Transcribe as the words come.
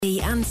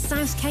and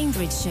South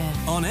Cambridgeshire.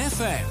 On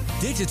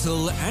FM,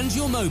 digital and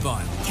your mobile.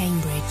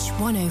 Cambridge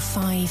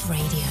 105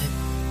 Radio.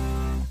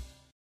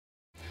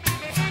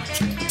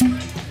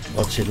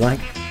 What's it like?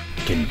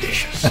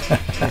 Delicious.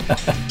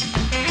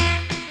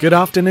 Good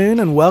afternoon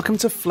and welcome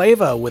to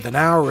Flavour, with an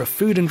hour of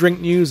food and drink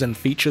news and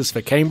features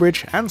for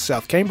Cambridge and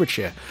South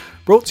Cambridgeshire.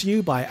 Brought to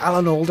you by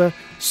Alan Alder,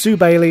 Sue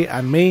Bailey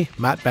and me,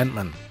 Matt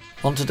Bentman.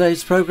 On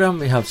today's programme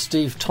we have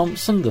Steve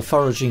Thompson, the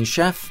foraging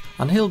chef,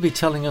 and he'll be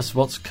telling us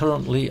what's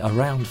currently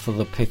around for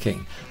the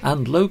picking.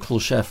 And local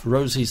chef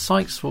Rosie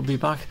Sykes will be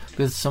back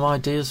with some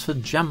ideas for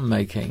jam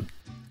making.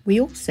 We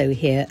also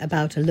hear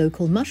about a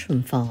local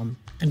mushroom farm.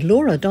 And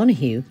Laura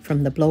Donohue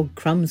from the blog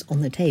Crumbs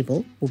on the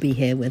Table will be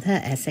here with her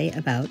essay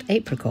about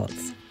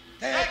apricots.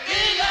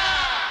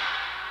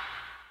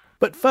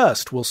 But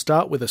first, we'll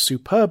start with a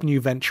superb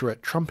new venture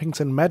at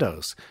Trumpington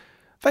Meadows.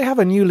 They have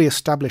a newly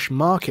established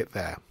market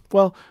there.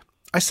 Well,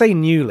 I say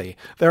newly,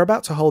 they're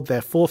about to hold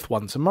their fourth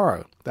one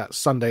tomorrow. That's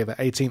Sunday the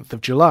 18th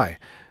of July.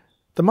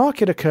 The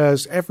market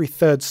occurs every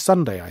third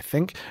Sunday, I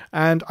think,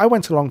 and I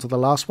went along to the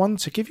last one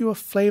to give you a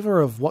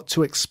flavour of what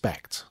to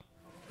expect.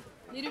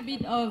 A little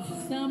bit of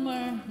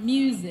summer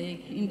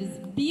music in this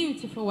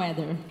beautiful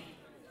weather.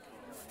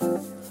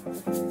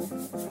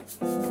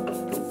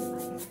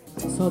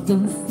 Só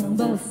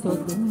dança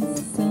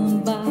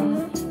samba,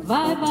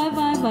 vai, vai,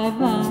 vai, vai,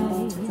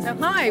 vai. So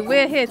hi,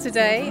 we're here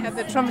today at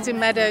the Trumpington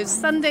Meadows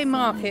Sunday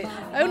Market.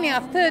 Only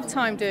our third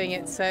time doing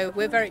it, so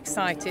we're very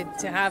excited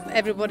to have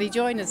everybody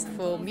join us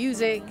for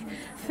music,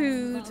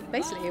 food,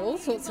 basically all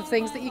sorts of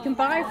things that you can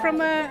buy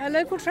from a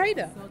local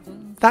trader.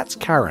 That's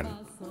Karen.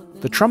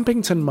 The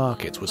Trumpington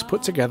Market was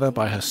put together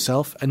by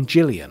herself and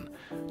Gillian,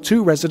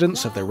 two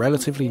residents of the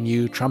relatively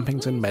new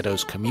Trumpington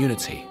Meadows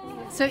community.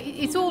 So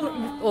it's all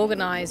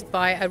organised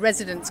by a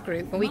residents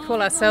group, and we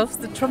call ourselves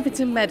the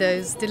Trumpington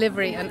Meadows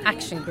Delivery and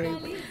Action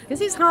Group. Because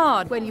it's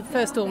hard when you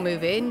first all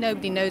move in,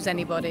 nobody knows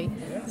anybody.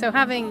 So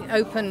having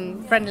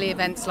open, friendly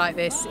events like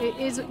this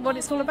is what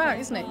it's all about,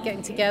 isn't it?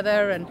 Getting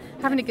together and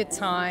having a good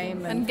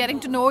time. And getting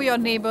to know your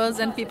neighbours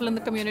and people in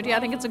the community. I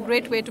think it's a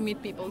great way to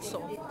meet people.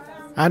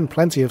 And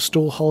plenty of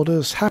stall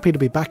holders happy to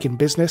be back in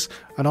business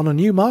and on a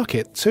new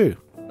market too.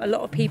 A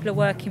lot of people are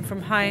working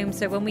from home,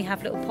 so when we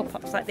have little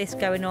pop-ups like this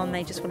going on,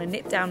 they just want to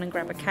nip down and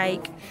grab a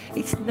cake.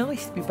 It's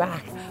nice to be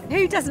back.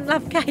 Who doesn't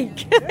love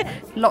cake?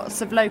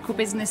 Lots of local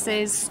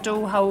businesses,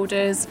 stall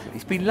holders.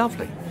 It's been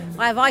lovely.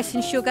 I have ice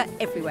and sugar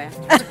everywhere.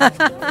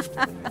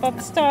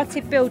 I've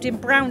started building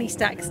brownie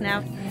stacks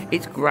now.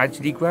 It's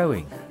gradually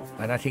growing,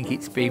 and I think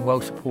it's being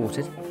well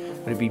supported.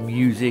 Whether it be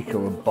music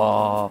or a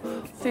bar.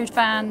 Food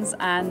fans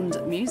and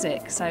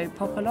music, so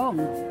pop along.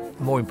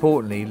 More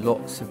importantly,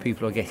 lots of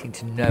people are getting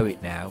to know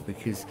it now,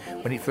 because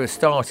when it first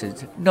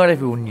started, not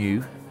everyone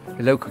knew.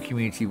 The local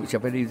community, which I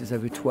believe there's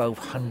over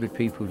 1,200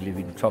 people who live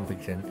in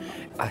Trumpington,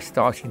 are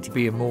starting to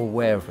be more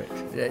aware of it.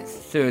 It's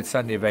the third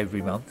Sunday of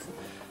every month,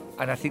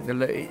 and I think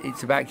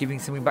it's about giving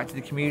something back to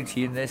the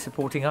community, and they're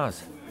supporting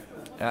us.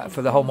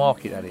 For the whole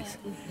market, that is.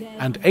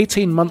 And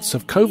 18 months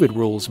of COVID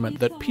rules meant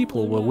that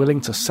people were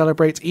willing to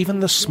celebrate even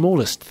the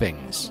smallest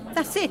things.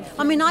 That's it.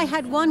 I mean, I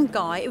had one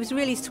guy, it was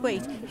really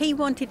sweet. He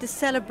wanted to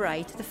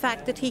celebrate the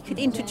fact that he could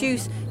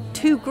introduce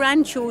 2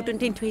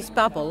 grandchildren into his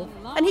bubble,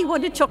 and he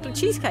wanted chocolate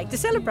cheesecake to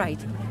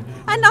celebrate.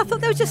 And I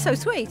thought that was just so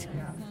sweet.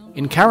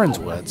 In Karen's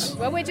words...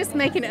 Well, we're just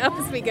making it up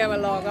as we go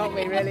along, aren't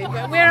we, really?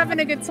 But we're having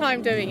a good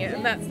time doing it,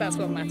 and that's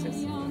what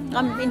matters.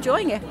 I'm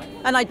enjoying it.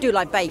 And I do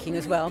like baking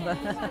as well. But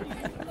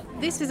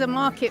this is a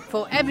market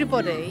for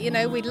everybody. You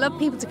know, we'd love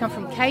people to come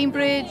from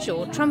Cambridge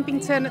or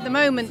Trumpington. At the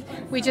moment,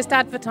 we just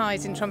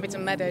advertise in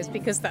Trumpington Meadows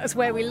because that's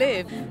where we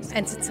live.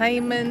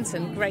 Entertainment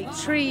and great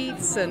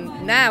treats,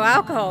 and now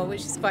alcohol,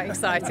 which is quite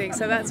exciting.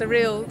 So that's a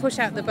real push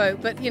out the boat.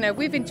 But, you know,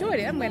 we've enjoyed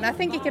it, haven't we? And I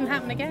think it can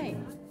happen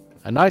again.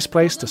 A nice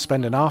place to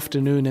spend an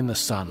afternoon in the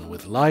sun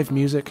with live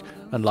music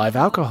and live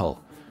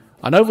alcohol.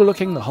 And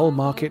overlooking the whole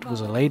market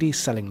was a lady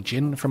selling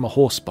gin from a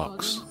horse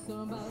box.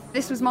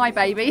 This was my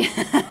baby.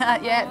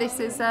 Yeah, this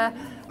is... I'm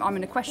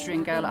an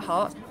equestrian girl at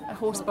heart. A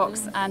horse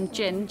box and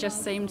gin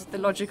just seemed the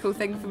logical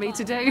thing for me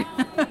to do.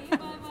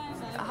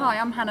 Hi,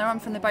 I'm Hannah. I'm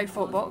from the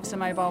Beaufort Box, a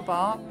mobile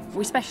bar.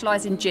 We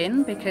specialise in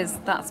gin because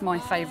that's my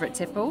favourite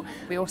tipple.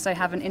 We also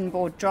have an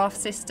inboard draft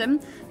system,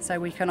 so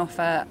we can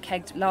offer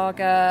kegged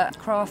lager,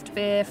 craft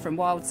beer from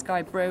Wild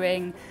Sky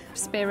Brewing,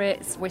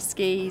 spirits,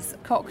 whiskies,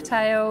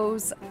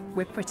 cocktails.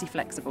 We're pretty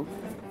flexible.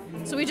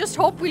 So we just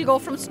hope we'll go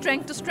from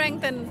strength to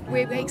strength, and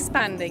we're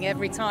expanding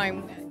every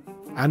time.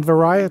 And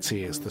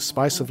variety is the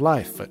spice of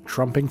life at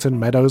Trumpington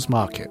Meadows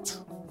Market.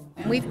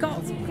 We've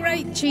got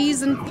great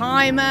cheese and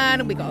pie man,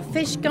 and we've got a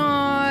fish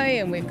guy,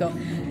 and we've got...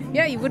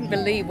 Yeah, you wouldn't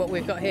believe what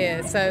we've got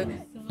here, so...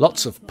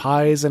 Lots of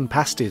pies and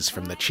pasties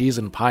from the cheese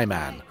and pie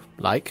man,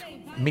 like...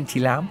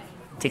 Minty lamb,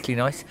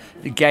 particularly nice.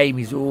 The game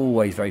is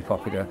always very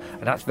popular,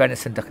 and that's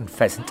venison, duck and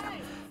pheasant.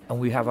 And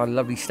we have our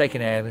lovely steak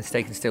and ale and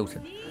steak and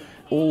Stilton,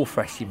 all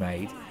freshly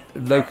made,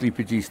 locally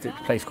produced at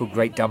a place called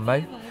Great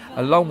Dunmow.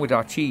 Along with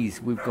our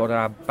cheese, we've got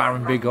our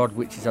Baron Bigod,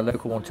 which is a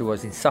local one to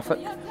us in Suffolk.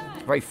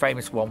 very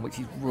famous one, which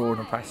is raw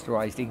and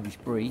pasteurised English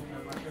brie.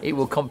 It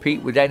will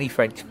compete with any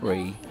French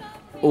brie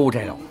all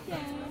day long.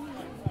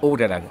 All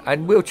day long.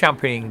 And we'll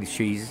champion English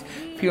cheeses,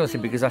 purely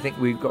because I think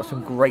we've got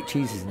some great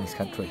cheeses in this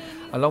country,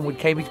 along with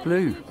Cambridge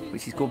Blue,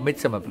 which is called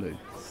Midsummer Blue.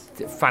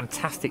 It's a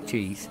fantastic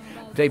cheese.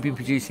 They've been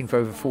producing for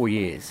over 4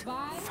 years.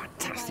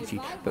 Fantastic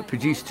cheese, but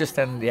produced just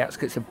on the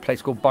outskirts of a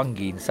place called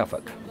Bungay in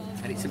Suffolk.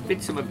 And it's a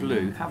Midsummer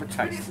Blue. Have a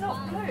taste. It's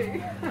not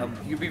blue.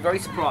 You'll be very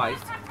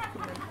surprised.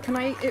 Can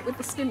I eat it with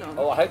the skin on?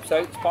 Oh, I hope so.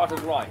 It's part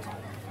of the right.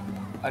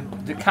 And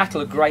the cattle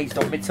are grazed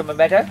on Midsummer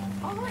Meadow.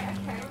 Oh, right,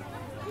 okay.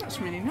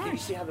 That's really nice. You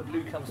see how the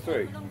blue comes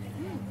through?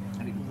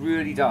 And it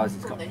really does.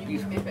 It's got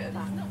beautiful. A bit of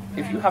that.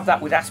 If you have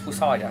that with apple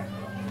cider,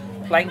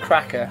 plain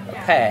cracker, a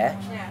pear,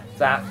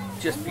 that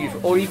just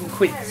beautiful. Or even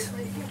quince.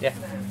 Yeah.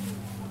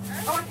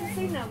 Oh, I can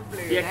see now the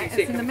blue. Yeah, It's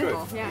in the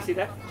middle. Yeah. You see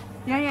that?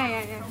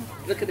 Yeah.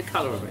 Look at the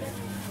colour of it.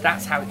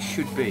 That's how it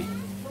should be.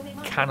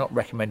 Cannot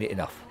recommend it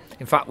enough.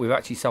 In fact, we've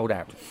actually sold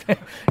out.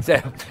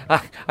 So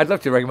I'd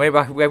love to recommend it,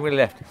 but we haven't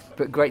left.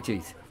 But great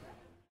cheese.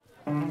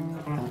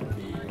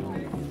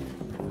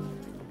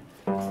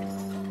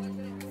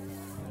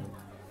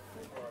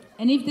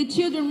 And if the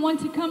children want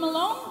to come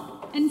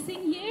along and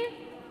sing here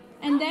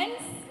and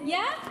dance,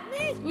 yeah?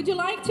 Would you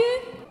like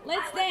to?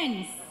 Let's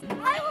dance.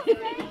 I will be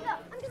ready. Look,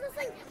 I'm going to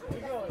sing.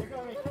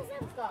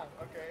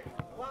 Okay.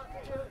 1,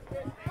 2, 3,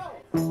 go.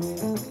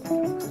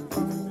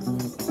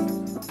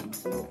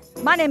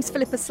 My name's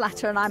Philippa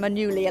Slatter and I'm a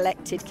newly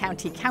elected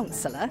county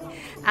councillor,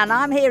 and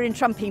I'm here in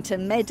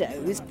Trumpington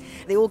Meadows.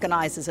 The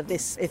organisers of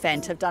this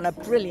event have done a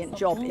brilliant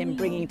job in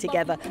bringing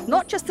together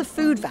not just the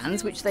food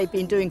vans, which they've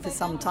been doing for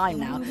some time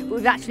now, but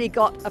we've actually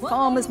got a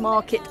farmer's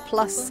market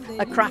plus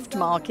a craft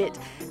market,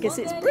 because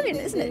it's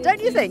brilliant, isn't it?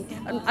 Don't you think?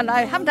 And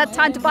I haven't had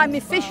time to buy me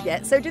fish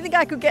yet, so do you think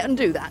I could get and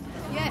do that?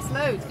 Yes,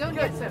 loads. Go and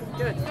get some.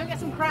 Good. Go and get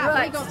some crab.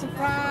 Right. We got some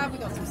crab. We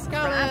got some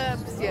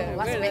scallops. Yeah,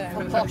 that's we're a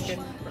bit there. posh.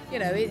 You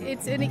know,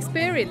 it's an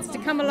experience to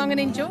come along and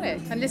enjoy it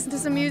and listen to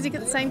some music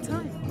at the same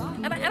time.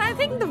 And I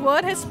think the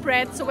word has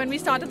spread. So when we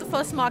started the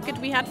first market,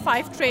 we had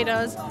 5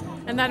 traders.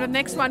 And then the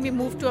next one, we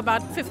moved to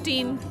about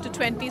 15 to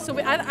 20. So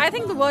I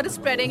think the word is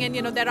spreading. And,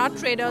 there are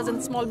traders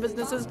and small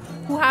businesses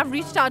who have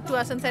reached out to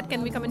us and said,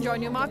 can we come and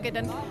join your market?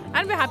 And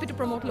we're happy to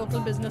promote local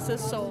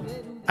businesses. So.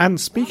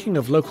 And speaking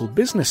of local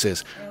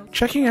businesses,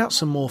 checking out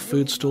some more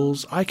food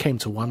stalls, I came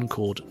to one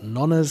called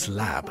Nonna's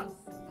Lab.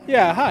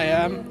 Yeah, hi,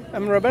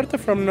 I'm Roberto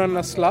from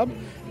Nonna's Lab.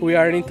 We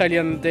are an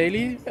Italian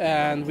deli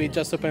and we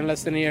just opened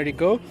less than a year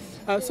ago.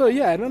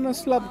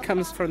 Nonna's Lab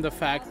comes from the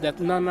fact that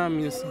Nonna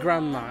means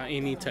grandma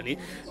in Italy.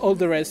 All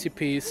the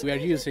recipes we are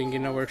using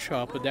in our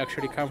shop, they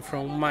actually come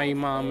from my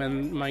mom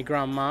and my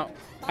grandma.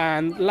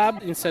 And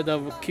lab instead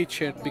of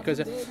kitchen,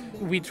 because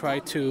we try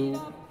to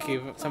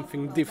give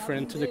something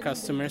different to the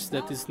customers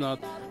that is not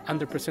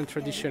 100%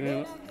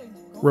 traditional.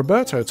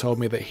 Roberto told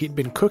me that he'd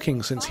been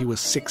cooking since he was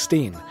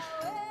 16.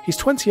 He's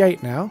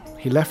 28 now.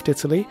 He left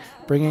Italy,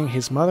 bringing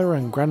his mother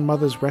and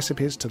grandmother's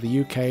recipes to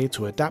the UK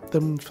to adapt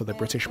them for the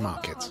British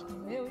market.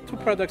 2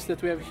 products that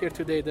we have here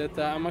today that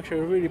I'm actually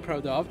really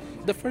proud of.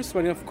 The first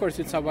one, of course,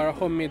 it's our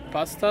homemade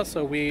pasta.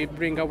 So we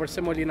bring our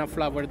semolina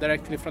flour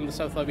directly from the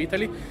south of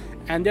Italy.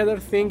 And the other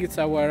thing, it's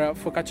our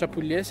focaccia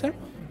pugliese.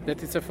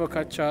 That is a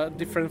focaccia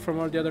different from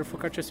all the other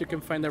focaccias you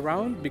can find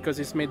around, because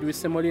it's made with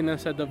semolina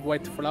instead of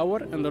white flour,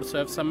 and also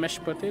have some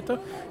mashed potato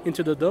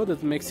into the dough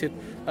that makes it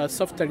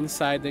softer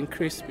inside and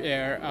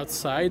crispier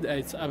outside.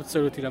 It's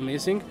absolutely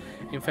amazing.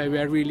 In fact, we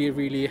are really,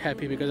 really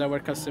happy because our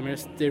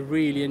customers, they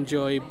really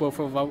enjoy both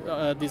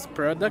of these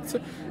products,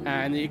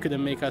 and it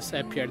couldn't make us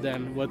happier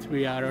than what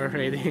we are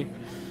already.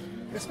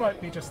 This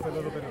might be just a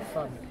little bit of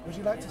fun. Would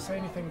you like to say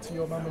anything to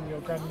your mum and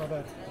your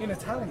grandmother in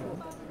Italian?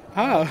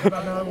 Ah. And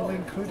I will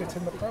include it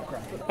in the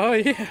program. Oh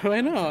yeah,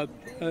 why not?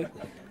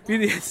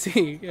 Quindi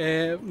sì,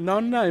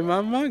 nonna e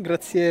mamma,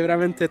 grazie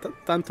veramente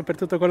tanto per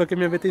tutto quello che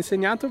mi avete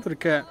insegnato,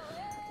 perché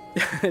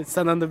sta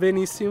andando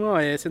benissimo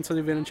e senza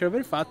dubbio non ce l'ho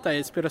per fatta,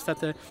 e spero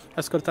state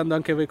ascoltando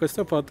anche voi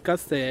questo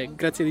podcast, e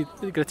grazie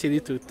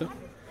di tutto.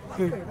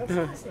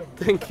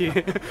 Thank you.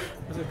 I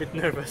was a bit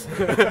nervous.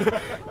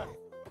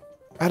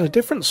 At a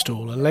different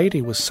stall, a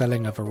lady was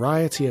selling a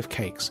variety of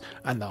cakes,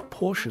 and the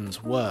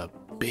portions were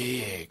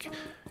big.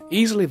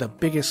 Easily the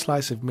biggest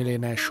slice of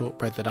millionaire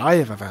shortbread that I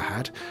have ever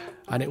had,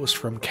 and it was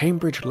from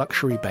Cambridge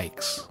Luxury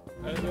Bakes.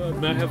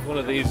 May I have one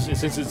of these,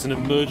 since it's an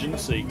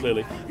emergency,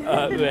 clearly,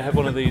 may I have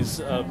one of these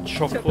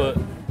chocolate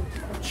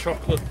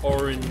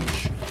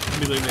orange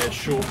millionaire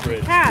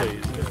shortbread,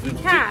 please?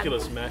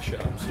 Ridiculous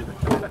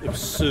mashups,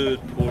 absurd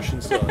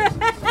portion size.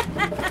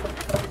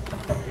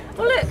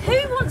 Well, look,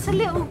 who wants a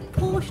little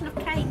portion of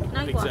cake?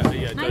 No exactly,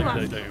 one. Yeah, no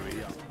one. Don't.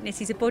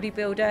 He's a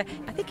bodybuilder.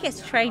 I think he has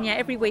to train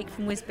every week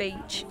from Wiz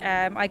Beach.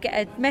 I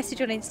get a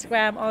message on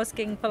Instagram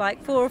asking for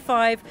like 4 or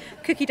 5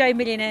 cookie dough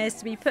millionaires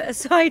to be put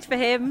aside for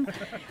him.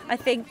 I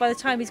think by the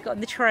time he's got on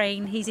the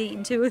train, he's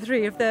eaten 2 or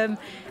 3 of them,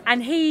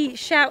 and he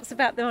shouts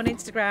about them on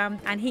Instagram,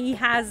 and he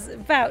has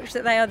vouched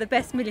that they are the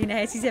best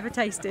millionaires he's ever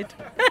tasted.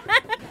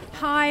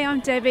 Hi,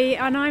 I'm Debbie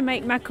and I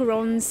make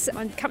macarons.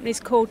 My company's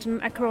called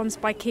Macarons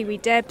by Kiwi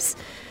Debs.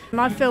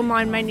 I fill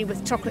mine mainly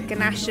with chocolate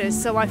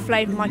ganaches, so I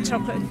flavour my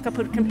chocolate. I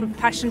put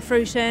passion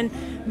fruit in,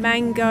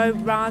 mango,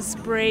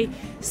 raspberry,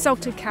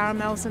 salted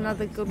caramel's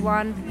another good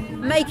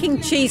one.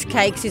 Making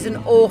cheesecakes is an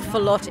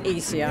awful lot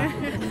easier.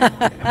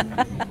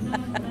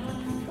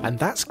 And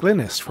that's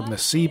Glynis from the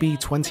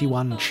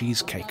CB21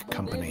 Cheesecake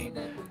Company.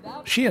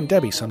 She and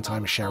Debbie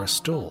sometimes share a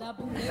stall.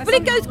 But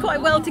it goes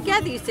quite well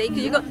together, you see,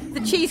 because you've got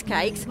the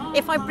cheesecakes.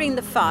 If I bring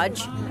the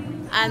fudge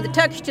and the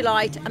Turkish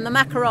Delight and the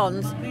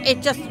macarons,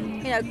 it just,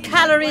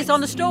 calories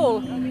on a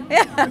stall. Sugar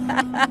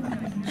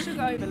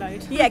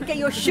overload. Yeah, get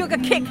your sugar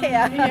kick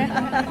here.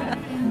 Yeah.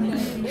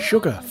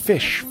 Sugar,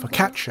 fish,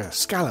 focaccia,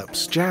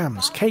 scallops,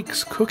 jams,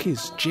 cakes,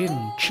 cookies,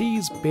 gin,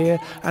 cheese, beer,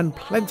 and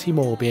plenty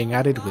more being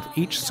added with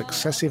each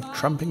successive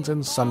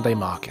Trumpington Sunday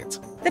market.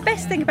 The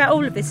best thing about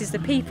all of this is the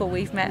people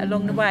we've met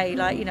along the way.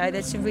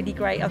 There's some really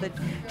great other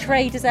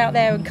traders out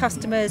there and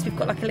customers. We've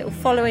got a little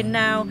following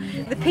now.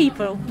 The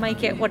people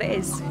make it what it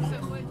is.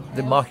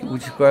 The market will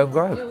just grow and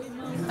grow.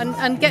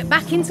 And get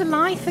back into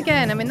life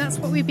again. I mean, that's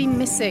what we've been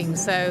missing.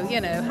 So,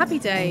 happy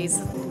days.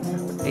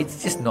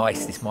 It's just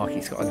nice, this market.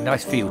 It's got a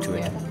nice feel to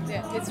it.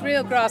 Yeah, it's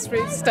real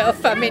grassroots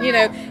stuff. I mean,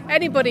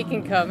 anybody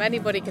can come,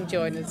 anybody can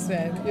join us.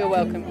 You're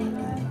welcome.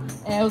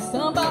 É o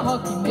samba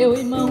rock, meu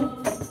irmão.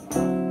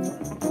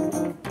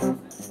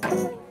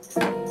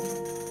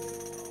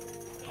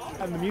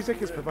 And the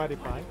music is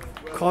provided by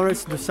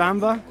Chorus do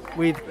Samba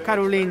with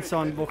Carolines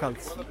on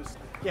vocals.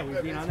 Yeah,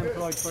 we've been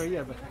unemployed for a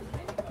year, but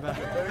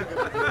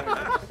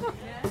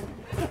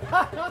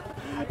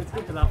it's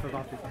good to laugh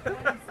about it.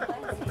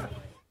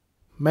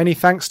 Many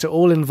thanks to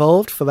all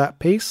involved for that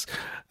piece.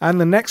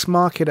 And the next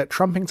market at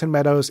Trumpington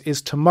Meadows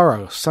is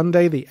tomorrow,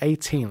 Sunday the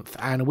 18th,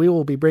 and we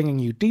will be bringing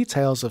you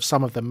details of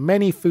some of the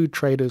many food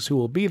traders who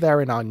will be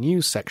there in our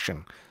news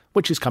section,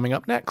 which is coming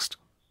up next.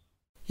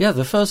 Yeah,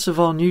 the first of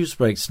our news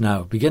breaks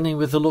now, beginning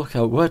with a look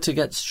at where to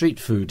get street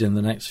food in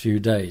the next few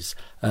days.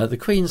 The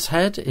Queen's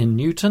Head in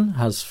Newton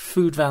has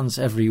food vans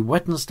every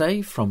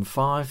Wednesday from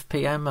 5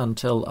 p.m.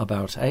 until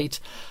about 8.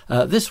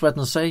 This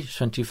Wednesday,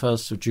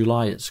 21st of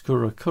July, it's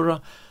Kura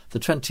Kura. The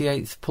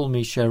 28th,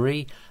 Pulmi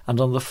Sherry, and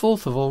on the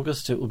 4th of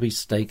August it will be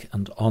Steak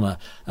and Honour.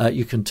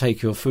 You can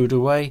take your food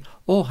away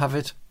or have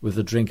it with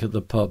a drink at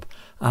the pub.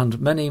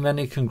 And many,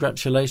 many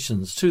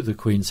congratulations to the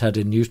Queen's Head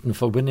in Newton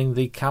for winning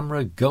the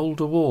Camera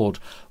Gold Award,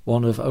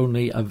 one of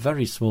only a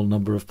very small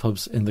number of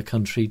pubs in the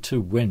country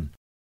to win.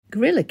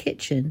 Gorilla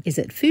Kitchen is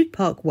at Food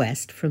Park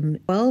West from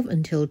 12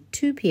 until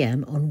 2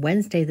 p.m. on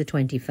Wednesday the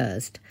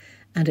 21st,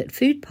 and at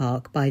Food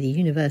Park by the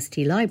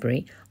University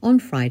Library on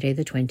Friday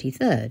the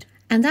 23rd.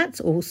 And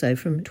that's also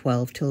from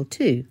 12 till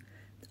 2.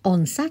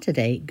 On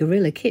Saturday,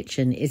 Gorilla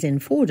Kitchen is in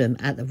Fordham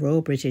at the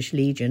Royal British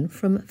Legion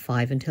from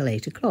 5 until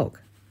 8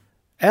 o'clock.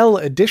 L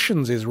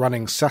Editions is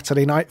running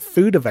Saturday night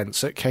food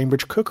events at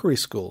Cambridge Cookery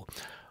School.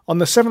 On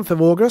the 7th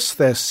of August,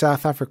 there's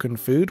South African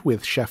food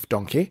with Chef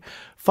Donkey,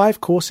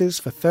 5 courses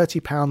for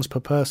 £30 per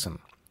person.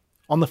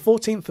 On the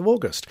 14th of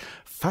August,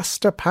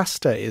 Fasta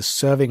Pasta is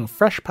serving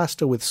fresh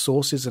pasta with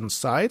sauces and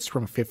sides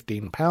from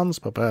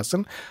 £15 per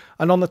person.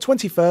 And on the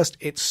 21st,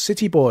 it's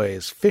City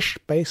Boys,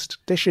 fish-based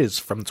dishes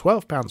from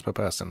 £12 per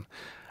person.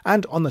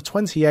 And on the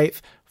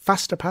 28th,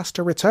 Fasta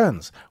Pasta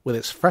returns with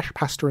its fresh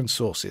pasta and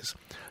sauces.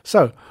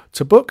 So,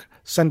 to book,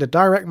 send a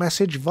direct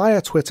message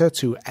via Twitter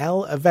to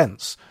L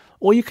Events,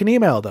 or you can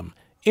email them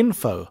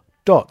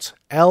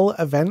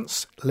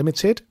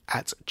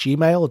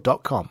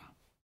info.leventsLimited@gmail.com.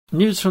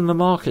 News from the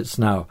markets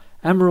now.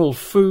 Emerald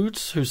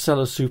Foods, who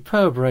sell a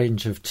superb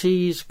range of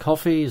teas,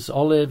 coffees,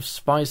 olives,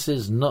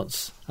 spices,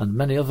 nuts and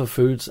many other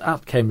foods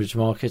at Cambridge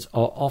Market,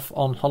 are off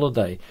on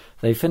holiday.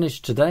 They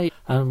finished today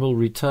and will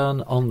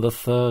return on the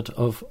 3rd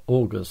of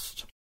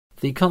August.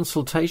 The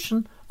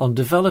consultation on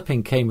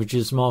developing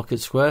Cambridge's Market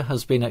Square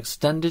has been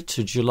extended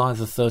to July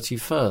the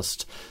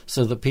 31st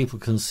so that people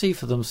can see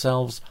for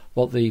themselves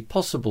what the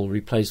possible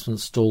replacement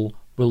stall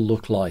will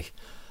look like.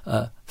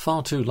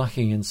 Far too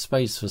lacking in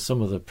space for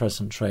some of the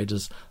present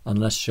traders,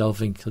 unless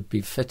shelving could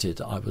be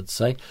fitted, I would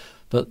say,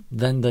 but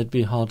then they'd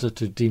be harder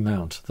to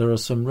demount. There are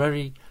some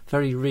very,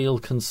 very real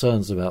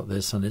concerns about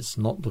this, and it's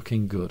not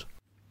looking good.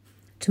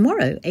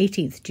 Tomorrow,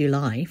 18th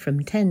July,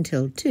 from 10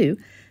 till 2,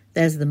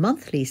 there's the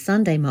monthly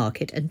Sunday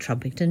market at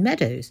Trumpington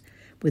Meadows,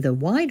 with a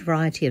wide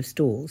variety of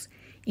stalls,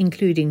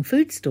 including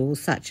food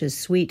stalls such as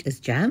Sweet as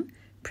Jam,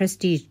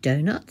 Prestige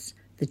Donuts,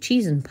 The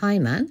Cheese and Pie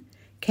Man,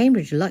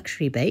 Cambridge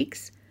Luxury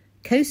Bakes,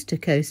 Coast to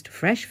Coast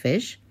Fresh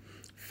Fish,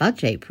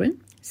 Fudge Apron,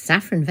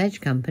 Saffron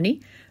Veg Company,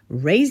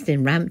 Raised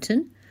in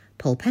Rampton,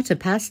 Polpetta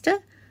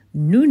Pasta,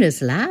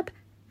 Nuna's Lab,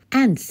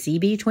 and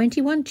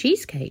CB21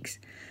 Cheesecakes.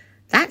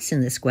 That's in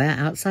the square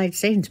outside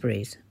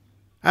Sainsbury's.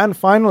 And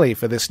finally,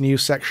 for this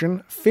news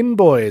section, Finn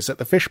Boys at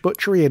the Fish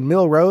Butchery in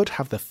Mill Road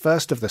have the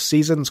first of the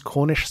season's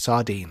Cornish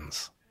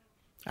sardines.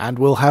 And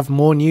we'll have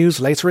more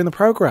news later in the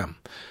programme.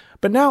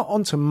 But now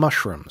on to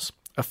mushrooms,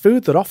 a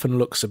food that often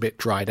looks a bit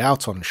dried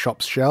out on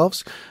shops'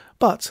 shelves,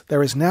 but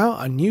there is now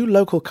a new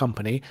local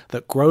company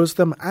that grows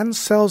them and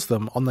sells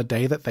them on the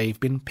day that they've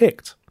been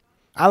picked.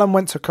 Alan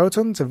went to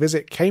Coton to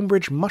visit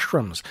Cambridge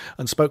Mushrooms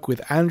and spoke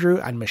with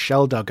Andrew and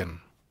Michelle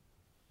Duggan.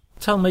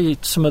 Tell me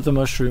some of the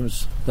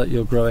mushrooms that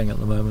you're growing at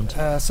the moment.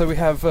 So we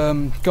have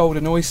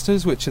golden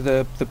oysters, which are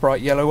the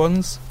bright yellow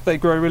ones. They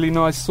grow really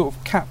nice sort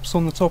of caps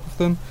on the top of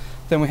them.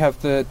 Then we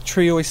have the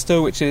tree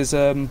oyster, which is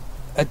a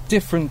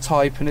different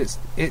type, and it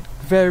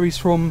varies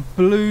from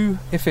blue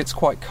if it's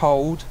quite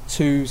cold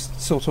to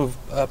sort of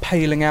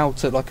paling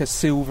out at like a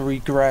silvery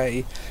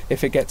grey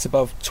if it gets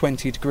above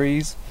 20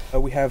 degrees.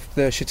 We have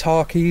the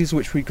shiitakes,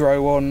 which we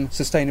grow on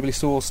sustainably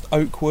sourced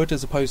oak wood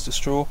as opposed to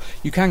straw.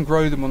 You can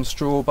grow them on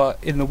straw, but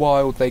in the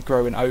wild they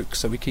grow in oak,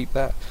 so we keep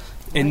that.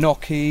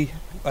 Enoki,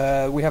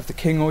 we have the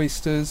king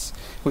oysters,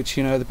 which,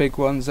 you know, the big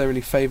ones, they're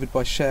really favoured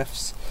by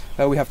chefs.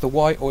 We have the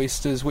white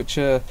oysters, which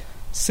are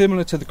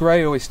similar to the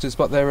grey oysters,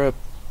 but they're a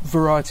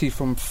variety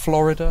from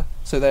Florida,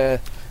 so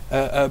they're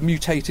a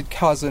mutated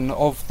cousin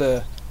of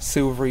the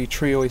silvery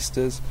tree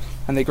oysters,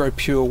 and they grow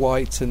pure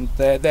white, and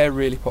they're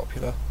really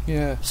popular.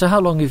 Yeah. So how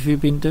long have you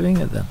been doing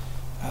it then?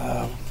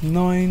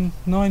 9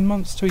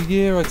 months to a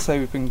year, I'd say.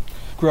 We've been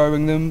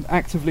growing them,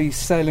 actively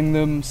selling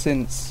them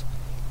since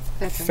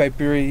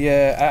February,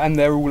 yeah, and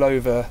they're all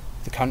over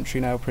the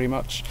country now pretty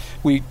much.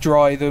 We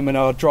dry them, and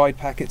our dried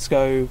packets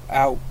go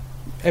out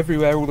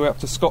everywhere, all the way up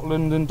to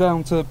Scotland and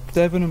down to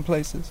Devon and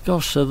places.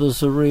 Gosh, so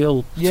there's a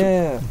real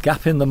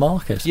gap in the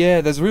market.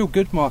 Yeah, there's a real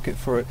good market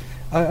for it.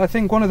 I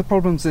think one of the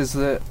problems is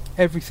that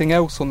everything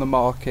else on the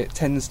market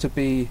tends to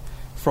be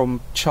from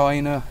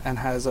China and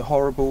has a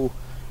horrible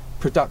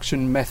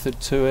production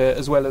method to it,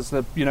 as well as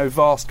the, you know,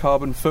 vast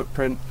carbon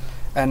footprint.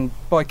 And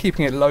by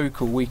keeping it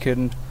local, we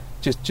can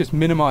just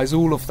minimise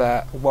all of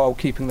that while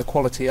keeping the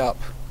quality up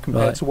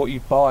compared to what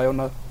you buy on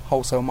a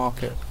wholesale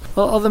market.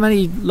 Well, are there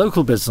many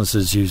local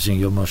businesses using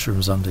your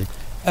mushrooms, Andy?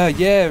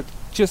 Yeah,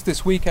 just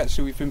this week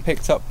actually we've been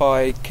picked up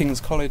by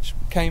King's College,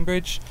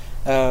 Cambridge.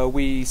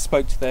 We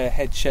spoke to their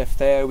head chef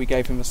there, we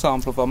gave him a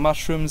sample of our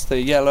mushrooms,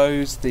 the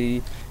yellows,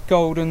 the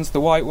goldens, the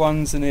white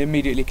ones, and he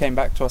immediately came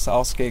back to us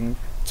asking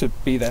to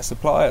be their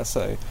supplier.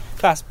 So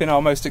that's been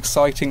our most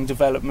exciting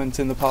development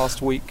in the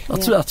past week.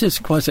 That is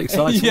quite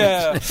exciting.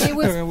 Yeah,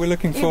 we're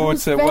looking forward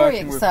to working with them.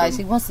 It was very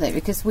exciting, wasn't it?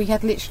 Because we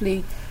had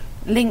literally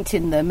linked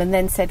in them and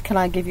then said, can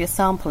I give you a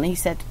sample? And he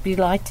said, be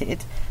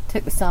delighted.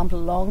 Took the sample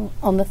along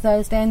on the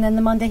Thursday, and then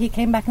the Monday he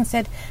came back and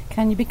said,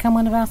 can you become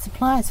one of our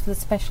suppliers for the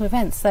special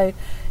events? So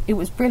it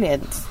was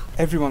brilliant.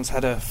 Everyone's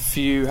had a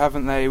few,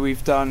 haven't they?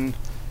 We've done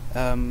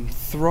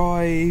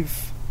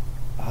Thrive,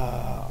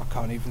 I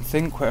can't even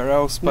think where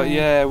else, but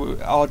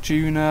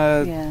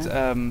Arjuna.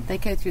 They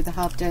go through the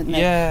hub, don't they?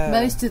 Yeah.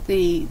 Most of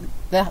the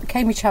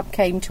Cambridge hub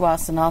came to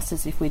us and asked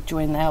us if we'd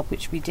join the hub,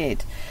 which we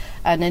did.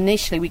 And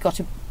initially we got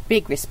a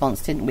big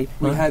response, didn't we?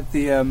 We had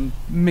the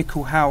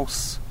Mickle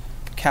House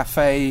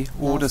Cafe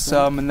order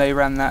some, and they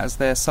ran that as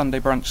their Sunday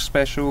brunch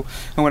special.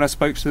 And when I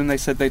spoke to them, they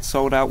said they'd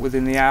sold out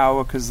within the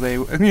hour because they,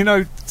 you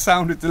know,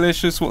 sounded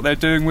delicious what they're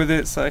doing with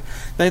it. So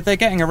they're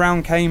getting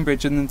around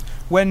Cambridge, and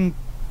when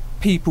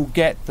people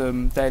get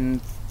them,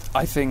 then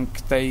I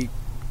think they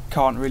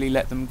can't really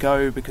let them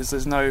go because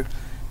there's no,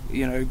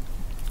 you know,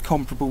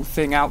 comparable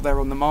thing out there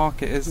on the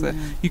market. Is that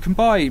you can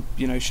buy,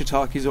 you know,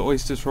 shiitakes or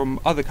oysters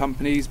from other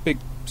companies, big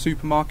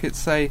supermarkets,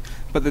 say,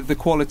 but the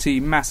quality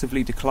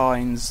massively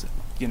declines,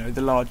 you know,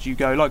 the larger you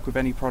go, like with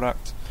any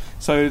product.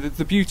 So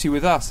the beauty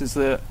with us is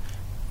that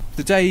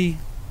the day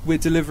we're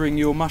delivering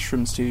your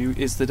mushrooms to you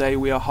is the day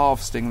we are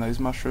harvesting those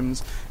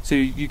mushrooms, so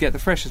you get the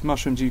freshest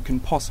mushrooms you can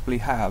possibly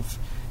have,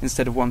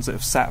 instead of ones that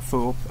have sat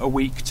for a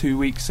week, 2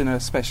 weeks in a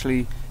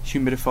specially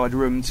humidified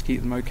room to keep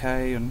them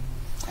okay. And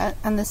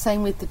the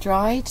same with the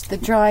dried.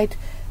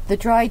 The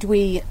dried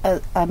we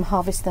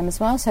harvest them as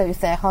well. So if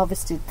they're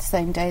harvested the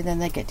same day, then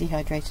they get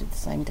dehydrated the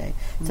same day.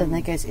 So then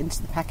they goes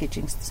into the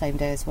packaging the same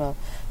day as well.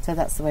 So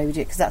that's the way we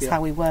do it, because that's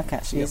how we work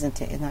actually,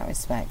 isn't it, in that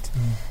respect?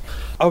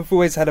 I've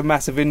always had a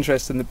massive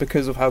interest in them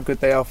because of how good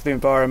they are for the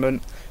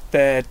environment.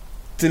 They're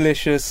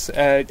delicious,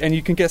 and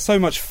you can get so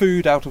much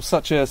food out of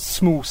such a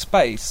small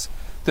space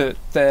that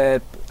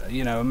they're,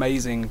 you know,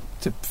 amazing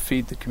to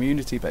feed the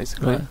community,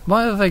 basically. Right.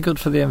 Why are they good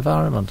for the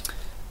environment?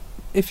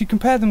 If you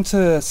compare them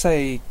to,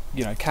 say,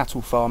 you know,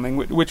 cattle farming,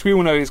 which we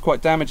all know is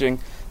quite damaging,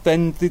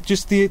 then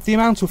the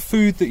amount of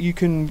food that you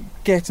can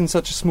get in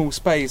such a small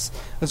space,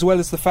 as well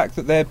as the fact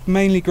that they're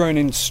mainly grown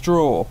in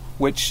straw,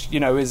 which, you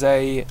know, is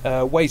a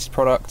waste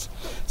product.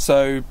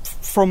 So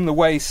from the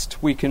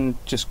waste we can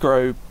just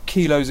grow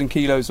kilos and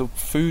kilos of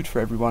food for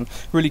everyone.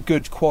 Really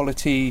good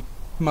quality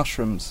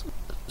mushrooms.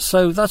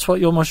 So that's what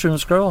your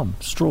mushrooms grow on,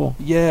 straw?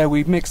 Yeah,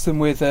 we mix them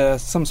with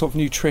some sort of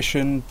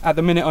nutrition. At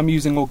the minute I'm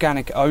using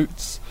organic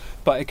oats,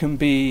 but it can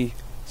be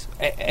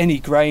any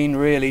grain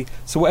really.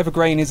 So whatever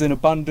grain is in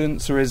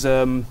abundance or is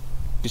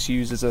just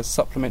used as a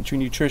supplementary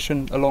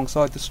nutrition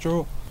alongside the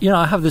straw. You know,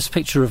 I have this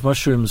picture of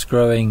mushrooms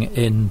growing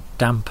in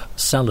damp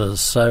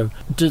cellars, so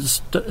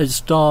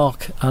is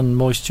dark and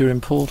moisture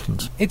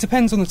important? It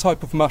depends on the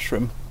type of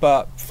mushroom,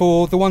 but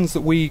for the ones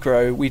that we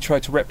grow, we try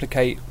to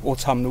replicate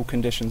autumnal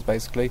conditions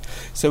basically.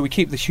 So we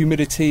keep the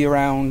humidity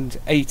around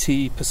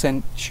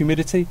 80%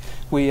 humidity.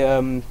 We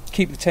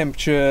keep the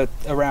temperature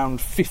around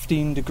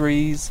 15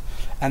 degrees,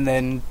 and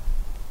then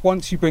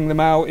once you bring them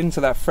out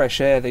into that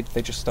fresh air,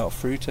 they just start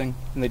fruiting,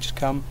 and they just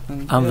come.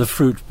 And the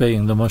fruit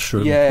being the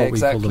mushroom, what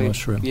exactly. we call the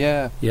mushroom.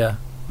 Yeah.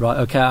 Right.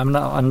 Okay.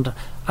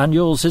 And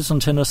yours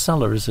isn't in a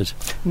cellar, is it?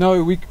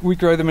 No, we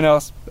grow them in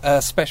our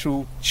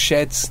special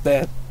sheds.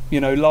 They're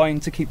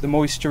lined to keep the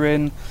moisture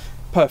in.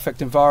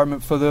 Perfect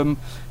environment for them.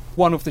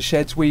 One of the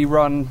sheds we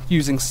run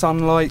using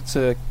sunlight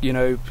to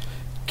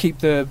keep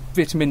the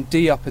vitamin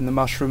D up in the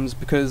mushrooms,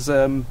 because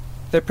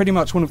they're pretty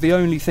much one of the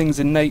only things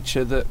in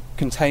nature that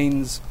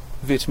contains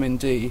vitamin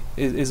D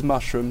is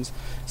mushrooms.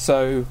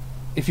 So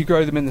if you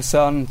grow them in the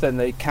sun, then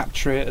they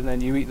capture it and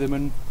then you eat them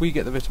and we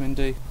get the vitamin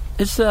D.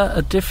 Is there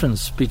a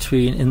difference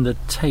in the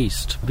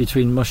taste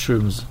between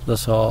mushrooms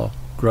that are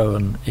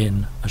grown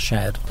in a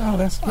shed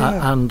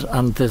and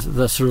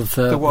the sort of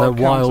the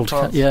wild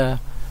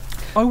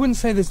I wouldn't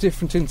say there's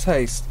difference in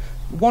taste.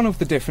 One of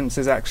the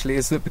differences actually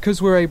is that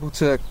because we're able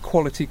to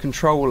quality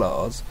control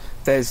ours,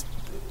 there's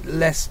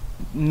less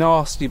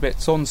nasty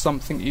bits on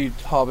something you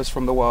harvest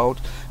from the wild,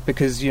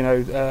 because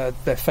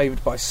they're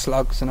favoured by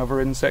slugs and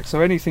other insects.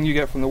 So anything you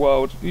get from the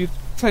wild, you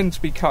tend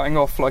to be cutting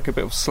off like a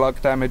bit of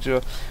slug damage,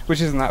 which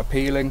isn't that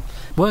appealing.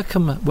 Where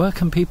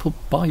can people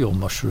buy your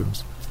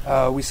mushrooms?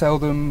 We sell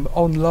them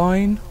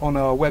online on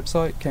our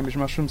website,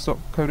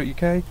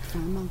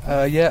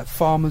 cambridgemushrooms.co.uk.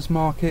 Farmers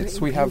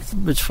markets. We have.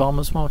 Which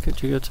farmers market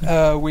do you go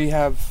to? We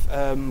have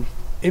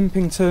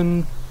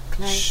Impington,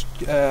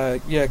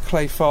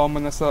 Clay Farm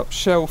when that's up,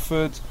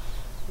 Shelford,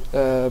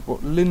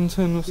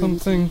 Linton or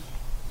something.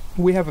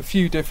 We have a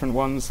few different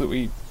ones that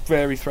we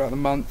vary throughout the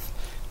month.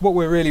 What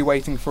we're really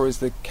waiting for is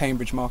the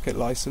Cambridge market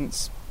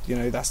licence.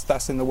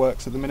 That's in the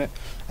works at the minute,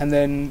 and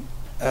then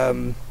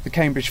the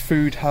Cambridge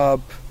Food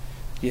Hub.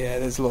 Yeah,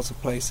 there's lots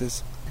of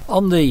places.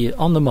 On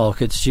the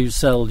markets, you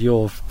sell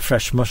your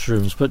fresh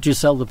mushrooms, but do you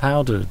sell the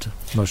powdered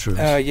mushrooms?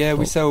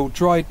 We sell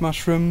dried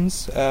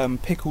mushrooms,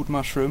 pickled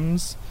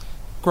mushrooms,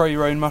 grow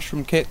your own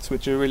mushroom kits,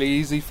 which are really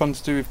easy, fun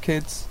to do with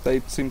kids.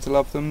 They seem to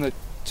love them. They're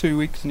 2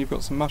 weeks and you've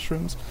got some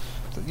mushrooms.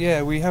 But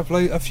yeah, we have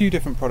a few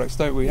different products,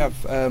 don't we? We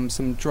have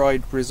some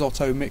dried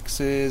risotto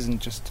mixes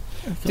and just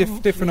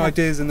different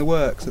ideas in the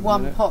works.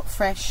 One pot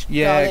fresh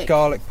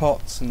garlic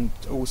pots and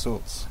all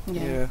sorts.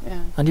 Yeah.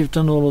 And you've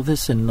done all of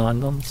this in 9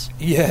 months?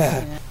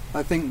 Yeah.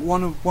 I think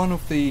one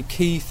of the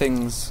key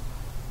things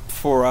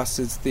for us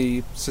is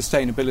the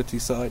sustainability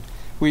side.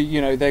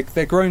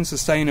 They're grown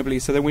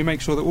sustainably, so then we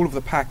make sure that all of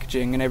the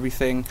packaging and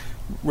everything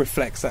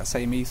reflects that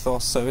same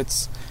ethos. So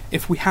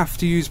if we have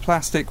to use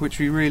plastic, which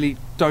we really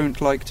don't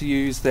like to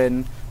use,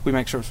 then we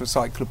make sure it's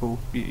recyclable.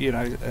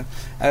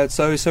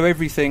 So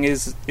everything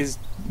is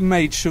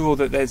made sure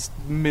that there's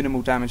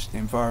minimal damage to the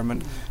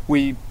environment.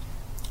 We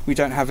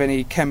don't have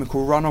any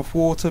chemical runoff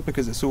water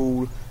because it's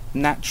all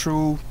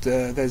natural.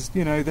 There's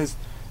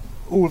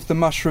all of the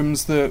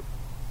mushrooms that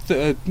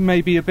are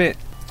maybe a bit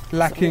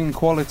lacking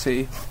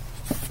quality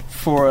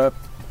for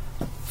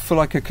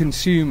like a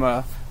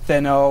consumer,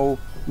 then I'll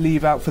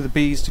leave out for the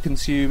bees to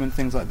consume and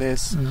things like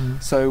this.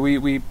 So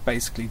we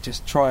basically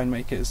just try and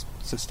make it as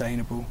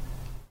sustainable.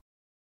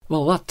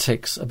 Well, that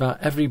ticks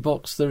about every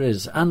box there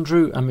is.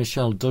 Andrew and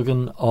Michelle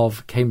Duggan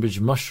of Cambridge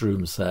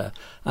Mushrooms there.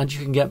 And you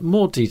can get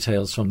more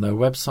details from their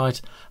website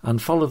and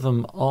follow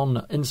them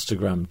on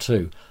Instagram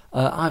too.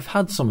 I've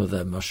had some of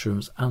their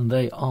mushrooms and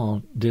they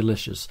are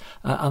delicious.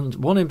 And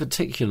one in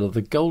particular,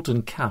 the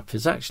golden cap,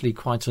 is actually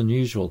quite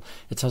unusual.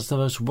 It has the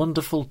most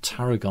wonderful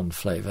tarragon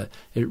flavour.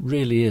 It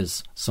really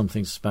is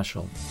something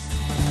special.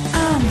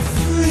 I'm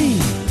free.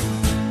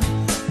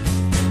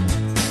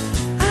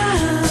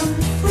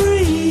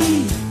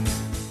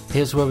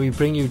 Here's where we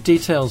bring you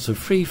details of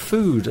free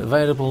food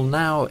available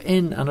now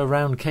in and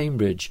around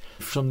Cambridge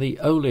from the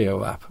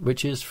Olio app,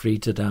 which is free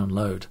to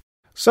download.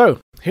 So,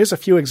 here's a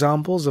few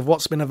examples of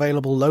what's been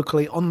available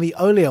locally on the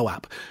Olio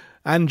app.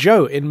 And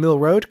Joe in Mill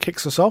Road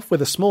kicks us off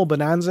with a small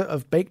bonanza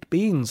of baked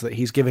beans that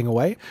he's giving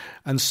away.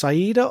 And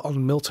Saida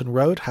on Milton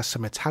Road has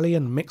some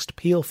Italian mixed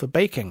peel for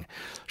baking.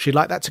 She'd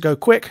like that to go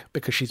quick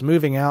because she's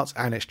moving out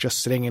and it's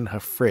just sitting in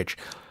her fridge.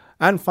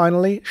 And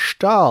finally,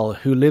 Stahl,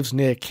 who lives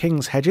near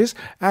King's Hedges,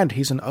 and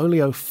he's an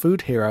Olio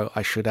food hero,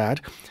 I should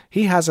add.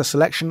 He has a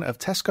selection of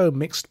Tesco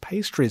mixed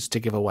pastries to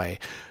give away.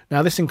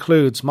 Now, this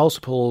includes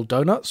multiple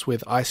donuts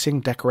with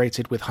icing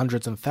decorated with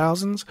hundreds and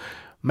thousands,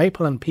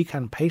 maple and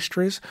pecan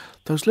pastries,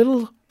 those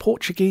little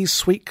Portuguese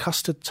sweet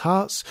custard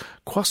tarts,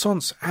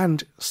 croissants,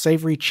 and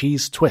savoury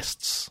cheese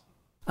twists.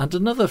 And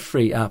another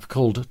free app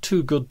called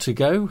Too Good To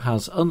Go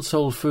has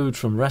unsold food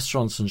from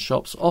restaurants and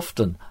shops,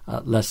 often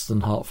at less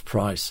than half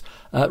price.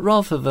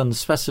 Rather than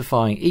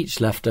specifying each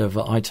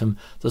leftover item,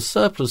 the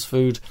surplus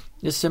food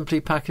is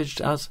simply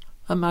packaged as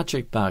a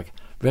magic bag,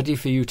 ready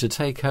for you to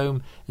take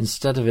home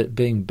instead of it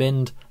being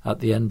binned at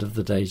the end of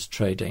the day's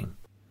trading.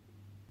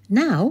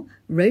 Now,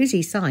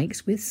 Rosie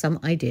Sykes with some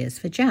ideas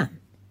for jam.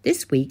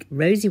 This week,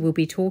 Rosie will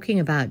be talking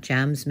about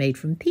jams made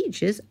from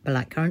peaches,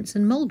 blackcurrants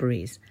and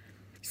mulberries.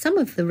 Some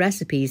of the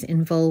recipes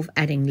involve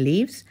adding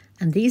leaves,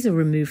 and these are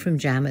removed from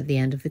jam at the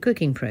end of the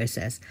cooking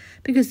process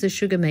because the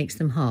sugar makes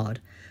them hard,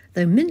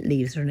 though mint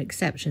leaves are an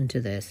exception to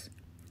this.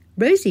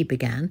 Rosie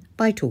began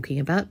by talking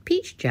about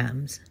peach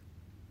jams.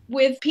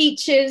 With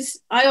peaches,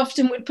 I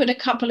often would put a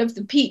couple of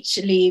the peach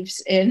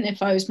leaves in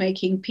if I was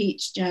making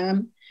peach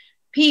jam.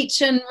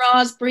 Peach and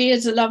raspberry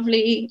is a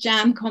lovely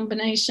jam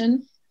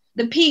combination.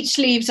 The peach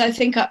leaves, I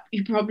think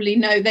you probably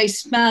know, they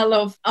smell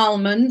of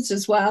almonds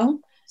as well.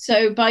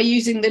 So by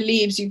using the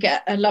leaves, you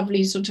get a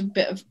lovely sort of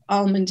bit of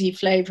almondy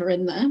flavour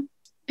in there.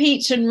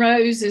 Peach and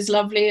rose is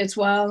lovely as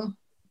well.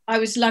 I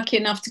was lucky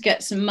enough to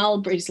get some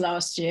mulberries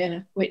last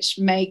year, which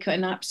make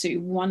an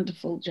absolute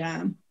wonderful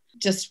jam.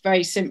 Just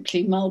very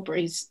simply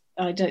mulberries.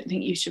 I don't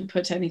think you should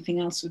put anything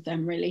else with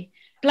them, really.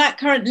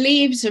 Blackcurrant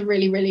leaves are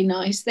really, really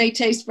nice. They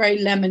taste very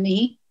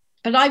lemony.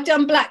 But I've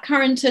done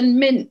blackcurrant and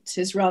mint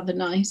is rather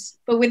nice.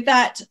 But with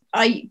that,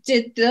 I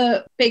did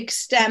the big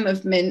stem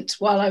of mint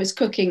while I was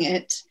cooking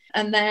it.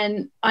 And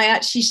then I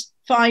actually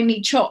finely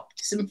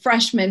chopped some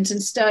fresh mint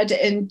and stirred it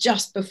in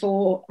just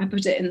before I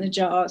put it in the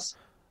jars.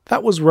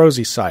 That was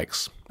Rosie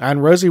Sykes.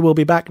 And Rosie will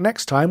be back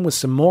next time with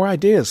some more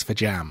ideas for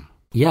jam.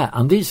 Yeah,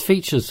 and these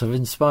features have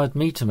inspired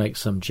me to make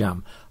some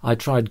jam. I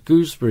tried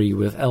gooseberry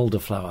with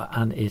elderflower,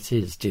 and it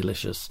is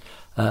delicious.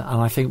 And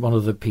I think one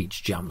of the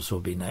peach jams will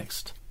be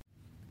next.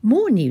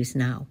 More news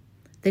now.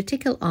 The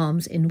Tickle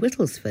Arms in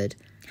Whittlesford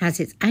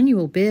has its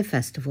annual beer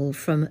festival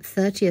from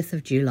 30th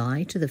of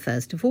July to the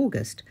 1st of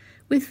August,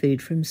 with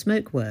food from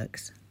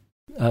Smokeworks.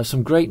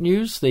 Some great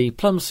news. The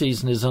plum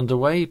season is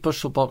underway.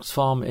 Bushelbox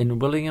Farm in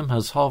Willingham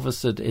has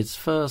harvested its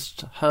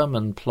first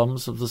Herman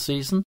plums of the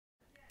season.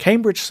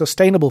 Cambridge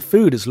Sustainable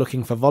Food is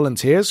looking for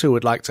volunteers who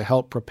would like to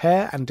help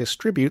prepare and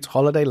distribute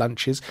holiday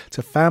lunches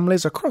to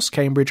families across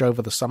Cambridge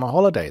over the summer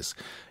holidays.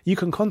 You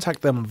can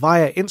contact them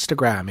via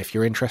Instagram if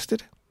you're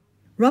interested.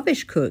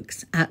 Rubbish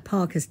Cooks at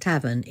Parker's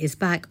Tavern is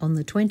back on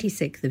the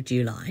 26th of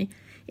July.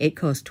 It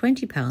costs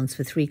 £20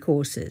 for 3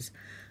 courses.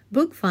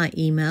 Book via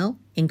email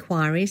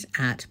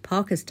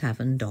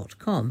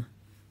inquiries@parkerstavern.com.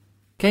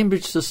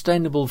 Cambridge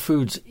Sustainable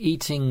Foods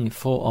Eating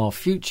for Our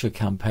Future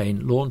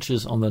campaign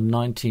launches on the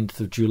 19th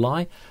of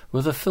July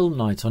with a film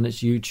night on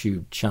its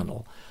YouTube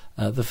channel.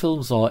 The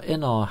films are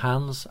In Our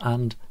Hands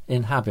and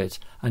Inhabit,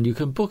 and you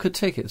can book a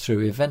ticket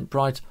through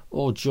Eventbrite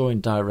or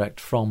join direct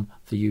from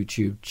the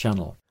YouTube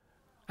channel.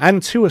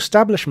 And 2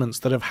 establishments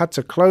that have had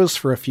to close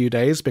for a few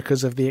days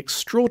because of the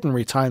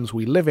extraordinary times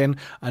we live in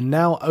are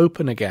now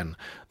open again.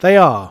 They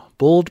are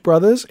Bald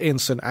Brothers in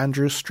St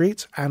Andrews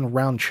Street and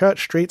Round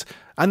Church Street,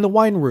 and the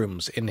Wine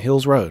Rooms in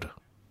Hills Road.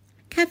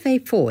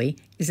 Café Foy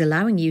is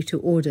allowing you to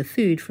order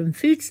food from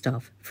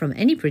Foodstuff from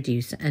any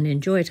producer and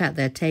enjoy it at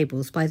their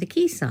tables by the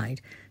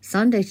quayside,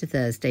 Sunday to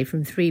Thursday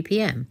from 3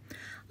 p.m,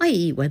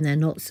 i.e. when they're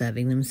not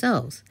serving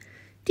themselves.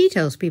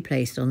 Details be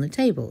placed on the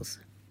tables.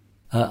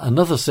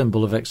 Another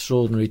symbol of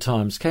extraordinary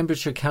times,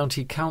 Cambridgeshire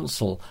County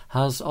Council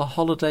has a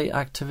holiday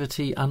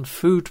activity and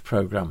food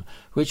programme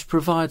which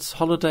provides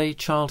holiday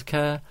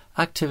childcare,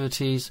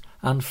 activities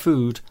and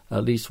food,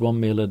 at least 1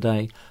 meal a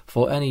day,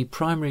 for any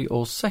primary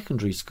or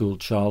secondary school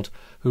child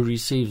who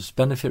receives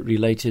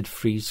benefit-related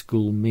free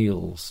school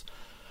meals.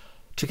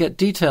 To get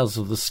details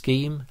of the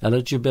scheme,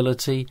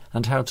 eligibility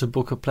and how to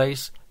book a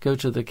place, go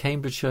to the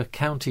Cambridgeshire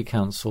County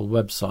Council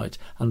website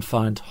and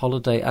find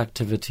holiday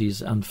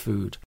activities and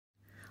food.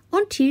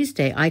 On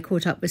Tuesday, I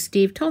caught up with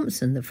Steve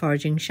Thompson, the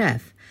foraging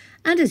chef,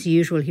 and as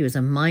usual, he was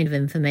a mine of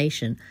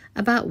information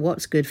about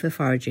what's good for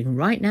foraging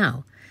right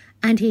now,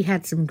 and he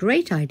had some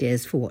great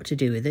ideas for what to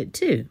do with it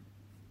too.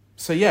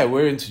 So yeah,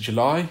 we're into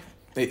July.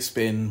 It's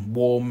been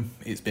warm,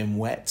 it's been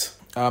wet.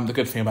 The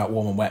good thing about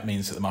warm and wet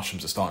means that the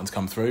mushrooms are starting to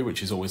come through,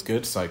 which is always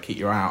good, so keep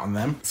your eye out on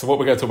them. So what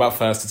we're going to talk about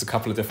first is a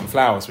couple of different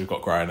flowers we've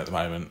got growing at the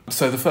moment.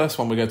 So the first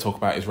one we're going to talk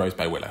about is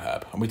Rosebay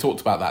Willowherb, and we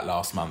talked about that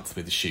last month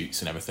with the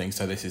shoots and everything,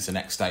 so this is the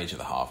next stage of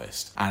the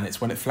harvest, and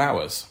it's when it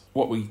flowers.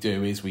 What we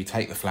do is we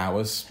take the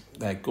flowers,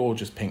 they're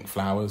gorgeous pink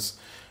flowers,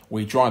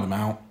 we dry them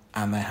out,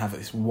 and they have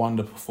this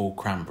wonderful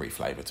cranberry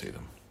flavour to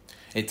them.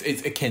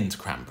 It's akin to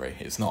cranberry.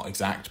 It's not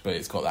exact, but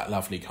it's got that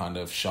lovely kind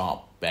of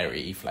sharp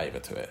berry flavour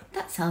to it.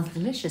 That sounds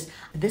delicious.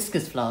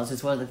 Hibiscus flowers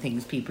is one of the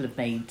things people have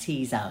made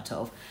teas out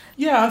of.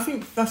 Yeah, I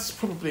think that's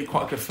probably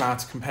quite a good flower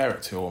to compare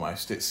it to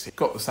almost. It's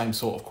got the same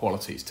sort of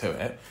qualities to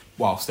it,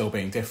 while still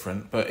being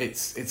different, but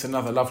it's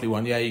another lovely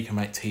one. Yeah, you can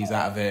make teas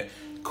out of it,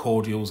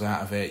 cordials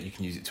out of it, you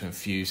can use it to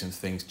infuse into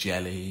things,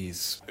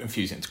 jellies,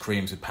 infuse it into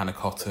creams with panna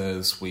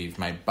cottas. We've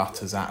made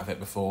butters out of it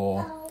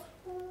before.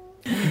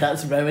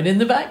 That's Rowan in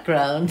the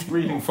background.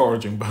 Reading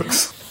foraging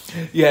books.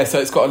 Yeah, so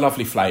it's got a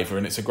lovely flavour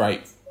and it's a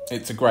great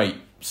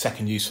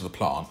second use of the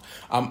plant.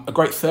 A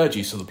great third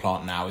use of the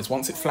plant now is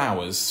once it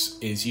flowers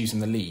is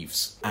using the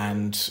leaves,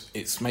 and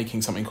it's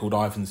making something called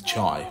Ivan's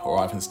chai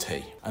or Ivan's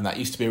tea. And that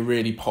used to be a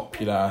really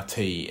popular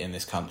tea in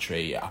this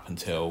country up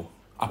until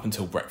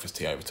breakfast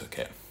tea overtook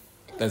it.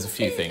 There's a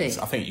few things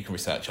I think you can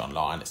research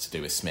online. It's to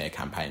do with smear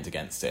campaigns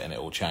against it and it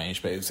all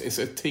changed, but it's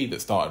a tea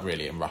that started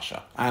really in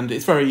Russia. And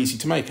it's very easy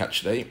to make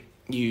actually.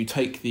 You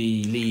take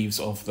the leaves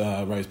of the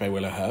Rosebay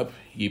Willowherb,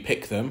 you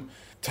pick them,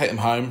 take them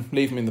home,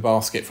 leave them in the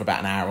basket for about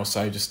an hour or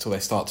so, just till they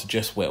start to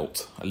just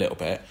wilt a little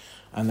bit,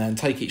 and then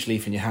take each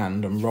leaf in your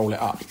hand and roll it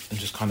up and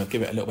just kind of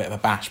give it a little bit of a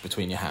bash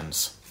between your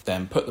hands.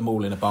 Then put them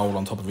all in a bowl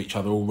on top of each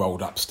other, all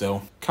rolled up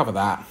still. Cover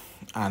that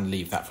and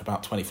leave that for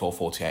about 24,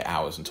 48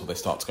 hours until they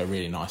start to go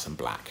really nice and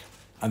black.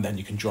 And then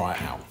you can dry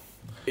it out.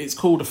 It's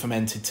called a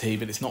fermented tea,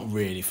 but it's not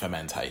really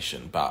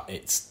fermentation, but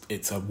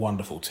it's a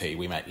wonderful tea.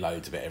 We make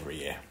loads of it every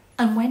year.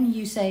 And when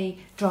you say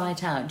dry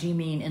it out, do you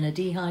mean in a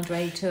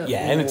dehydrator?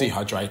 Yeah, in a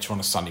dehydrator, on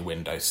a sunny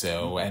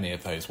windowsill, any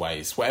of those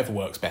ways, whatever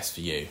works best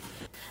for you.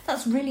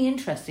 That's really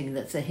interesting.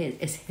 That's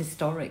it's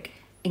historic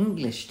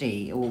English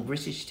tea, or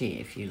British tea,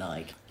 if you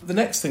like. The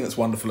next thing that's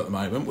wonderful at the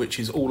moment, which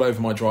is all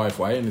over my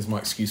driveway and is my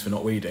excuse for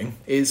not weeding,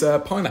 is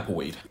pineapple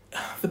weed.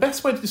 The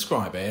best way to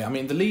describe it, I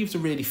mean, the leaves are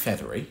really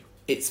feathery.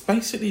 It's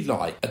basically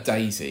like a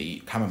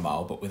daisy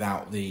chamomile, but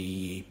without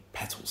the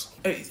petals.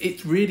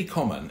 It's really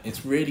common.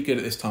 It's really good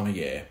at this time of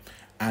year.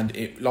 And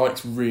it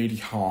likes really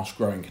harsh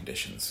growing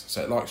conditions.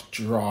 So it likes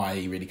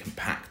dry, really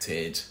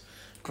compacted,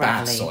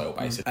 bad soil,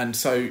 basically. And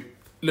so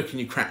look in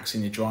your cracks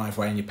in your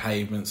driveway and your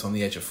pavements, on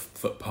the edge of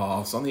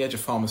footpaths, on the edge of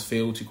farmers'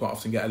 fields, you quite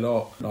often get a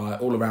lot.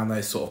 Like all around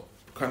those sort of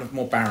kind of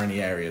more barren-y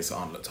areas that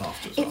aren't looked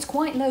after as well. It's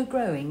quite low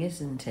growing,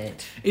 isn't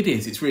it? It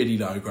is. It's really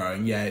low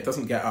growing. Yeah, it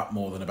doesn't get up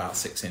more than about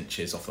 6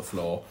 inches off the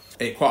floor.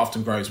 It quite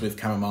often grows with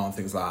chamomile and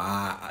things like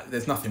that.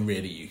 There's nothing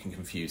really you can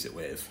confuse it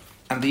with.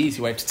 And the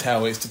easy way to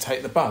tell is to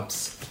take the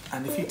buds.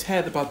 And if you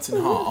tear the buds in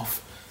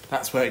half,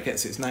 that's where it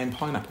gets its name,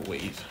 pineapple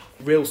weed.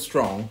 Real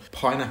strong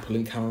pineapple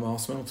and chamomile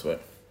smell to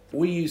it.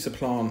 We use the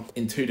plant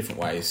in 2 different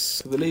ways.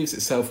 So the leaves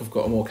itself have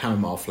got a more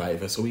chamomile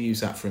flavour, so we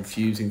use that for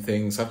infusing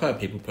things. I've heard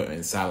people put it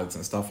in salads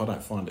and stuff. I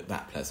don't find it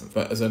that pleasant.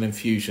 But as an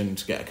infusion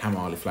to get a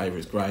chamomile flavour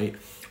is great.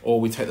 Or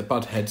we take the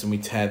bud heads and we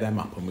tear them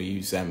up and we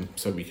use them,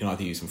 so we can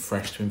either use them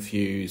fresh to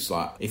infuse.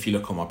 Like if you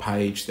look on my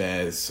page,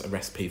 there's a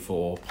recipe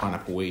for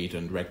pineapple weed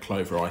and red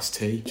clover iced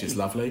tea, which is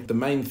lovely. The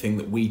main thing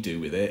that we do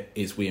with it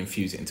is we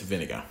infuse it into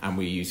vinegar and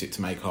we use it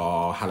to make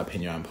our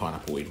jalapeno and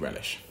pineapple weed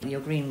relish. Your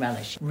green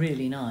relish,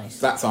 really nice.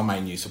 That's our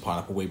main use of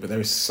pineapple weed, but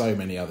there is so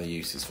many other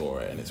uses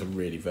for it and it's a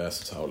really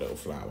versatile little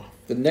flower.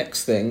 The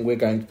next thing we're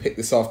going to pick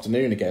this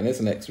afternoon again,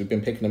 isn't it? Because we've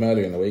been picking them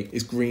earlier in the week,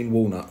 is green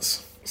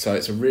walnuts. So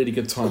it's a really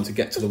good time to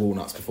get to the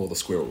walnuts before the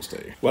squirrels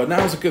do. Well,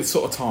 now's a good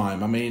sort of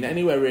time. I mean,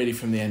 anywhere really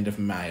from the end of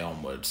May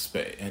onwards,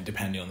 but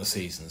depending on the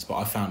seasons. But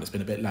I found it's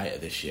been a bit later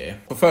this year.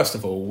 But first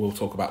of all, we'll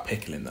talk about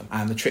pickling them.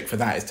 And the trick for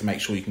that is to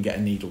make sure you can get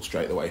a needle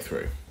straight the way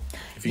through.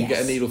 If you can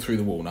get a needle through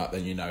the walnut,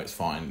 then you know it's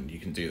fine, you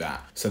can do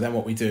that. So then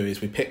what we do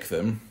is we pick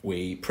them,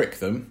 we prick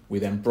them, we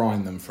then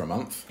brine them for a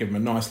month, give them a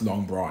nice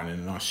long brine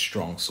in a nice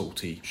strong,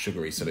 salty,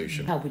 sugary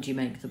solution. How would you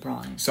make the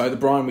brine? So the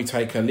brine, we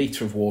take 1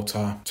 litre of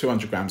water,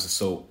 200 grams of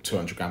salt,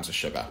 200 grams of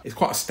sugar. It's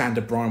quite a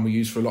standard brine we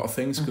use for a lot of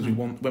things because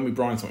when we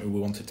brine something, we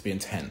want it to be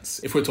intense.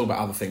 If we're talking about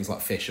other things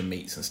like fish and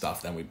meats and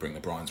stuff, then we bring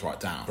the brines right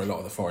down. For a lot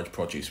of the forage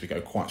produce, we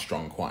go quite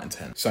strong, quite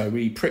intense. So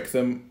we prick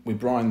them, we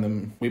brine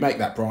them, we make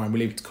that brine, we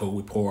leave it to cool,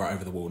 we pour it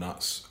over the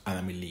walnuts, and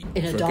then we leave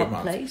in for a dark good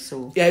month. Place,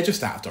 or yeah,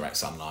 just out of direct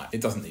sunlight. It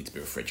doesn't need to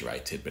be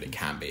refrigerated, but it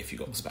can be if you've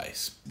got the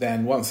space.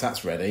 Then once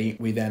that's ready,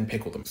 we then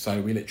pickle them.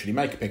 So we literally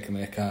make a pickling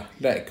liquor,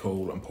 let it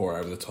cool, and pour it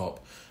over the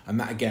top. And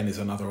that again is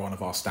another one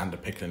of our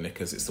standard pickling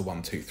liquors. It's the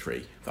 1, 2,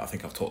 3 that I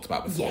think I've talked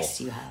about before.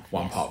 Yes, you have.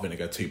 1 part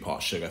vinegar, 2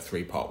 parts sugar,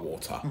 3 part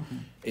water.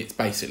 It's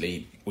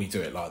basically, we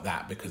do it like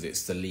that because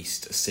it's the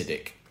least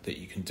acidic that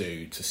you can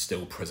do to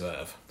still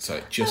preserve. So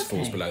it just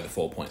falls below the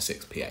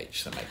 4.6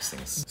 pH, that makes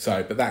things.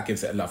 So, but that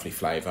gives it a lovely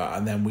flavour,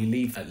 and then we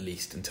leave at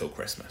least until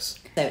Christmas.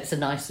 So it's a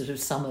nice sort of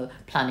summer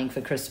planning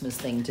for Christmas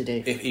thing to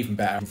do. Even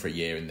better for a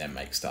year and then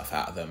make stuff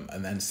out of them.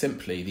 And then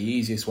simply, the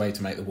easiest way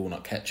to make the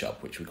walnut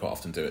ketchup, which we quite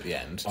often do at the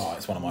end,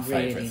 it's one of my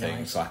favourite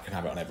things, so I can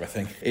have it on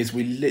everything, is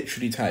we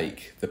literally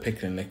take the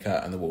pickling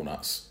liquor and the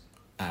walnuts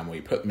and we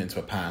put them into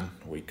a pan,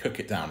 we cook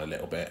it down a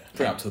little bit,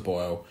 bring it up to the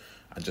boil,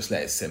 and just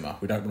let it simmer.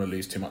 We don't want to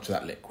lose too much of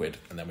that liquid,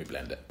 and then we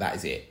blend it. That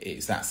is it.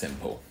 It's that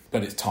simple.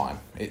 But it's time.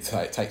 It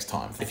takes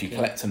time. If you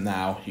collect them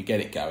now, you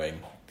get it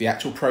going. The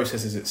actual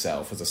processes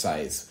itself, as I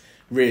say, is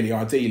really,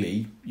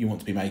 ideally, you want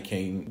to be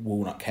making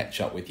walnut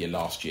ketchup with your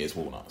last year's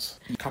walnuts.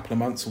 A couple of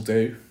months will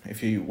do.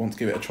 If you want to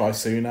give it a try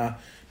sooner,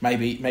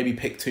 maybe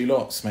pick 2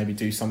 lots, maybe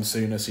do some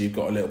sooner so you've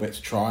got a little bit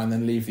to try, and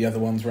then leave the other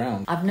ones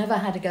round. I've never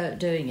had a go at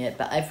doing it,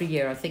 but every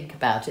year I think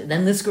about it,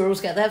 then the squirrels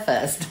get there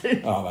first.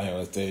 Oh, they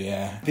always do,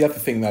 yeah. The other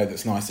thing, though,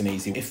 that's nice and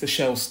easy, if the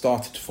shells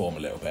started to form a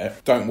little bit,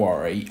 don't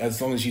worry,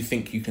 as long as you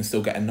think you can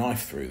still get a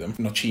knife through them.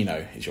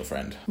 Nocino is your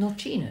friend.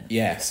 Nocino?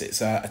 Yes,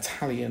 it's an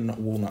Italian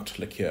walnut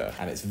liqueur,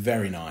 and it's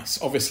very nice.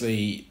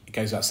 Obviously, it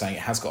goes without saying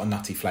it has got a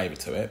nutty flavour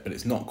to it, but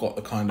it's not got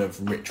the kind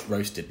of rich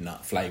roasted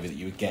nut flavour that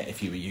you would get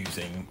if you were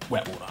using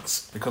wet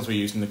walnuts. Because we're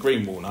using the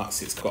green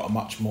walnuts, it's got a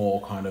much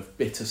more kind of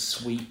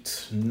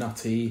bittersweet,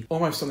 nutty,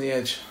 almost on the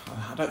edge.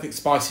 I don't think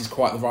spicy is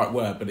quite the right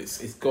word, but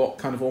it's got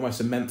kind of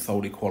almost a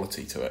mentholy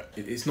quality to it.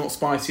 It's not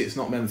spicy, it's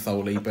not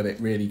mentholy, but it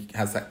really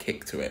has that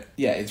kick to it.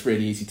 Yeah, it's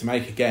really easy to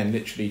make. Again,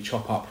 literally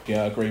chop up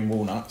your green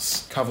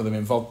walnuts, cover them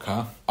in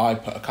vodka. I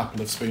put a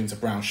couple of spoons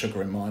of brown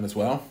sugar in mine as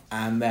well.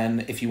 And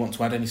then if you want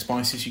to add any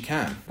spices, you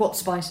can. What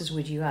spices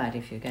would you add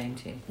if you're going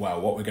to?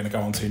 Well, what we're going to go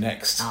on to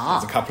next.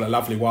 There's a couple of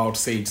lovely wild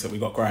seeds that we've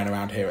got growing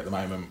around here at the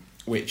moment.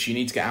 which you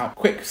need to get out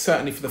quick,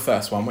 certainly for the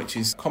first one, which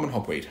is common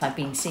hogweed. I've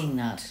been seeing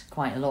that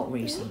quite a lot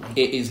recently.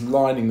 It is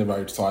lining the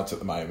roadsides at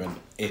the moment.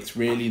 It's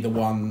really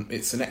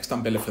it's the next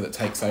umbilifer that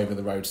takes over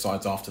the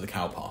roadsides after the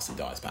cow parsley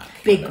dies back.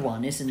 Big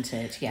one, isn't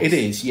it? Yes. It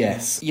is,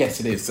 yes. Yes,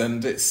 it is.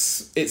 And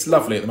it's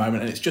lovely at the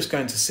moment, and it's just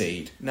going to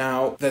seed.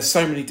 Now, there's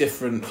so many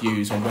different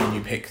views on when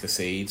you pick the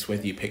seeds,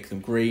 whether you pick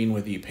them green,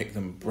 whether you pick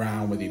them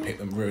brown, whether you pick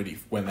them really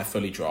when they're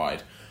fully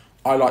dried.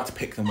 I like to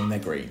pick them when they're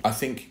green. I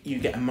think you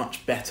get a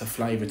much better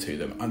flavour to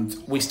them. And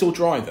we still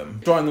dry them.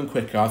 Drying them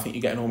quicker, I think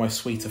you get an almost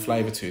sweeter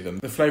flavour to them.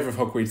 The flavour of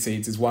hogweed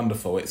seeds is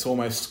wonderful. It's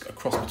almost a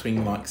cross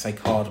between, like, say,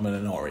 cardamom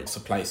and orange. So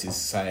places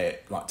say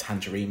like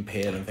tangerine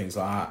peel and things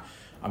like that.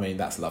 I mean,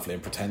 that's lovely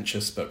and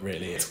pretentious, but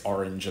really it's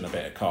orange and a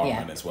bit of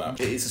cardamom as well.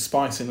 It is a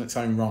spice in its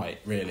own right,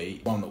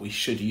 really. One that we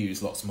should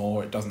use lots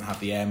more. It doesn't have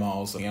the air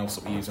miles, anything else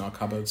that we use in our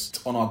cupboards.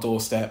 It's on our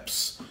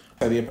doorsteps.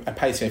 So the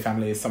Apiaceae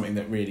family is something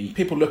that really,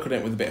 people look at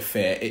it with a bit of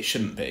fear. It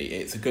shouldn't be.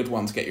 It's a good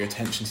one to get your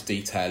attention to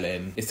detail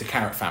in. It's the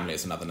carrot family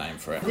is another name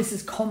for it. This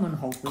is common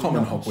hogweed,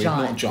 Common hogweed,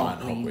 not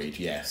giant hogweed,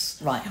 yes.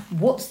 Right.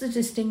 What's the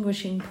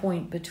distinguishing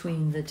point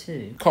between the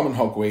two? Common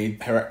hogweed,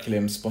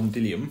 Heracleum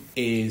spondylium,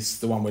 is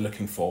the one we're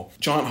looking for.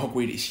 Giant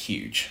hogweed is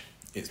huge.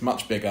 It's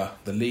much bigger,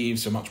 the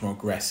leaves are much more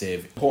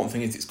aggressive. Important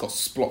thing is it's got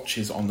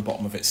splotches on the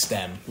bottom of its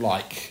stem,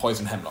 like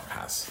poison hemlock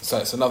has. So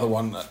it's another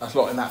one, a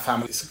lot in that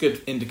family. It's a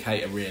good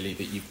indicator, really,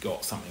 that you've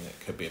got something that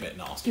could be a bit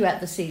nasty. You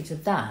at the seeds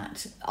of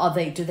that,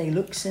 do they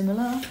look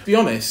similar? To be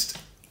honest,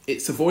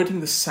 it's avoiding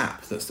the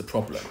sap that's the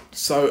problem.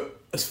 So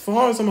as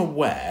far as I'm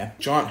aware,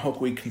 giant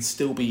hogweed can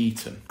still be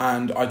eaten.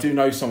 And I do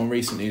know someone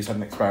recently who's had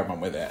an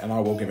experiment with it, and I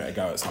will give it a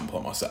go at some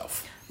point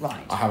myself.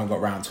 Right. I haven't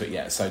got round to it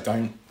yet, so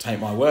don't take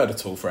my word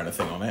at all for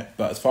anything on it.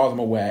 But as far as I'm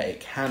aware,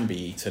 it can be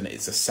eaten.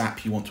 It's a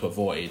sap you want to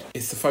avoid.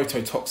 It's the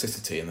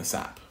phototoxicity in the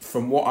sap.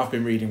 From what I've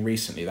been reading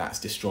recently, that's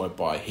destroyed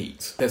by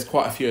heat. There's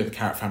quite a few of the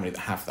carrot family that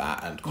have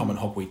that, and common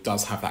hogweed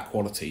does have that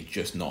quality,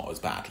 just not as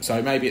bad.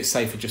 So maybe it's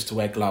safer just to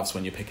wear gloves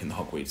when you're picking the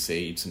hogweed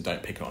seeds and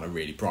don't pick it on a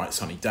really bright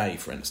sunny day,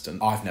 for instance.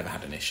 I've never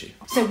had an issue.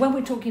 So when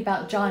we're talking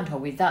about giant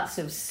hogweed, that's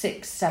sort of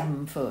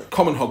 6-7 foot.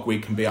 Common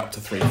hogweed can be up to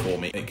 3-4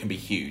 meters. It can be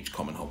huge,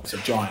 common hogweed. So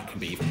giant can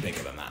be even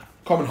bigger than that.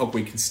 Common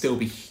hogweed can still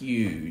be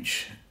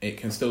huge. It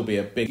can still be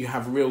a big... You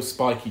have real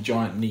spiky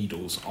giant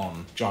needles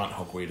on giant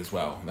hogweed as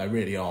well. They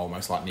really are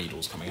almost like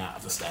needles coming out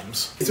of the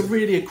stems. It's a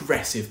really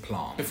aggressive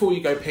plant. Before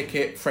you go pick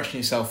it, freshen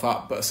yourself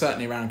up, but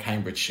certainly around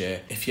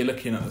Cambridgeshire, if you're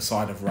looking at the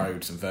side of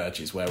roads and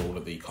verges where all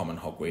of the common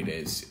hogweed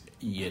is,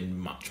 you're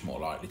much more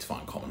likely to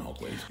find common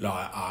hogweed.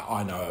 Like,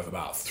 I know of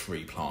about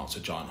 3 plants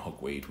of giant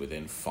hogweed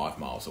within 5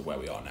 miles of where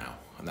we are now,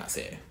 and that's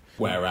it.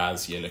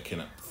 Whereas you're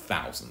looking at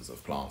thousands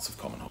of plants of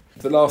common hogweed.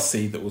 The last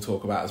seed that we'll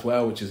talk about as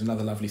well, which is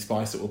another lovely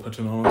spice that we'll put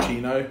in on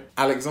oregano,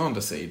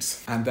 Alexander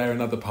seeds. And they're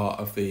another part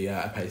of the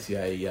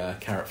Apiaceae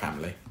carrot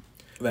family.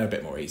 They're a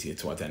bit more easier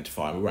to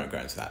identify. We won't go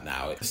into that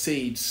now.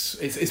 Seeds,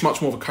 it's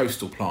much more of a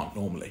coastal plant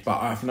normally.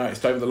 But I've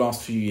noticed over the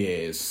last few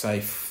years,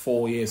 say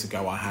 4 years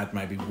ago, I had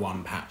maybe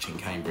 1 patch in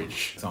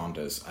Cambridge,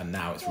 Alexanders, and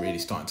now it's really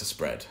starting to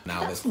spread.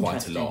 Now there's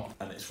quite a lot,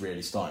 and it's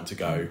really starting to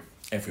go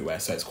everywhere.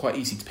 So it's quite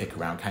easy to pick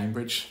around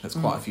Cambridge. There's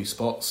quite a few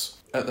spots.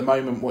 At the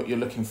moment, what you're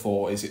looking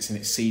for is it's in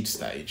its seed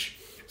stage.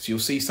 So you'll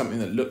see something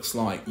that looks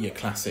like your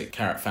classic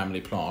carrot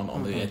family plant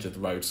on the edge of the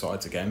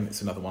roadsides again.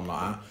 It's another one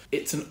like that.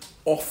 It's an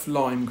off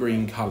lime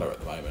green colour at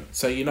the moment.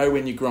 So you know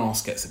when your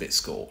grass gets a bit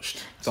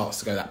scorched, starts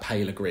to go that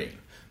paler green.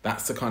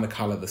 That's the kind of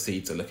colour the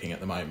seeds are looking at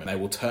the moment. They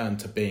will turn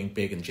to being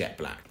big and jet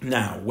black.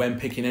 Now, when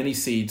picking any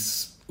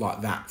seeds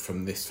like that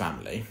from this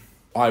family,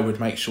 I would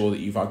make sure that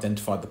you've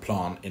identified the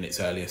plant in its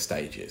earlier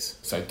stages.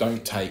 So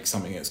don't take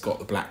something that's got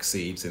the black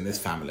seeds in this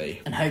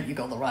family and hope you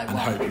got the right one. And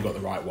hope you got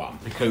the right one,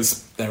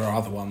 because there are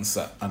other ones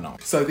that are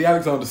not. So the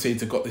Alexander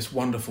seeds have got this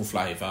wonderful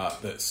flavour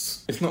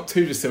it's not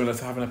too dissimilar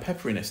to having a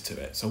pepperiness to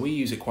it. So we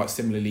use it quite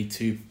similarly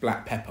to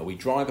black pepper. We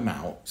dry them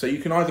out. So you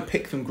can either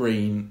pick them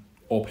green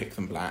or pick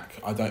them black.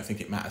 I don't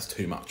think it matters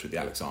too much with the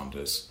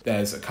Alexanders.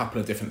 There's a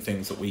couple of different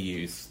things that we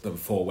use them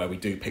for where we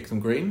do pick them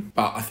green,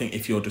 but I think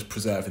if you're just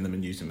preserving them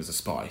and using them as a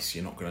spice,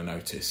 you're not going to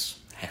notice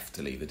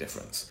heftily the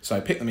difference.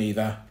 So pick them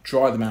either,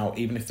 dry them out,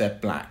 even if they're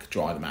black,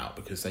 dry them out,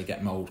 because they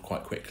get mould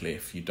quite quickly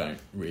if you don't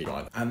really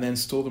dry them. And then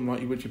store them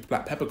like you would your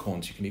black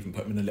peppercorns. You can even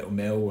put them in a little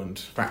mill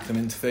and crack them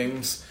into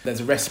things.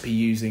 There's a recipe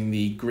using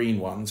the green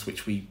ones,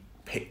 which we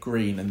pick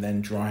green and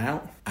then dry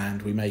out,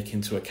 and we make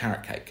into a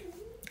carrot cake.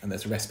 And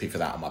there's a recipe for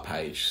that on my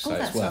page. So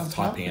it's worth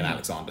typing in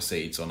Alexander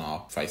seeds on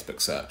our Facebook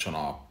search on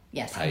our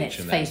page.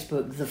 And it's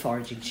Facebook, The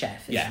Foraging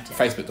Chef, isn't it?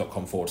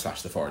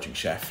 Facebook.com/The Foraging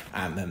Chef.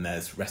 And then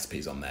there's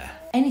recipes on there.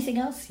 Anything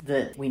else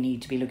that we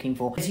need to be looking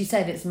for? As you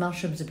said, it's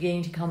mushrooms are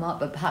beginning to come up,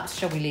 but perhaps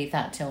shall we leave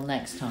that till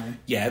next time?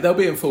 Yeah, they'll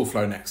be in full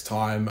flow next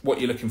time. What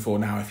you're looking for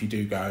now, if you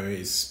do go,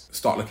 is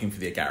start looking for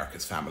the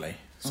agaricus family.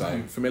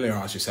 So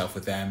familiarise yourself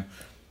with them.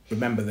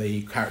 Remember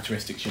the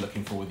characteristics you're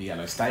looking for with the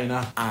yellow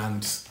stainer,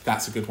 and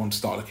that's a good one to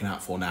start looking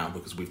out for now,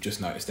 because we've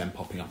just noticed them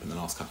popping up in the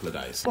last couple of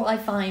days. What I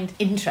find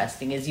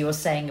interesting is you're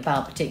saying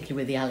about, particularly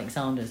with the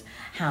Alexanders,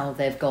 how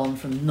they've gone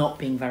from not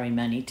being very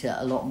many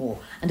to a lot more.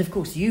 And of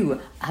course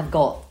you have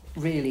got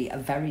really a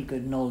very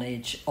good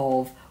knowledge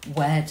of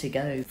where to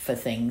go for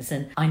things.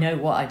 And I know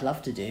what I'd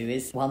love to do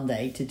is one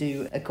day to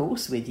do a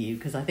course with you,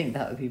 because I think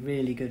that would be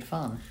really good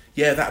fun.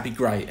 Yeah, that'd be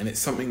great, and it's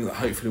something that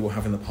hopefully we'll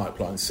have in the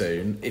pipeline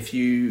soon. If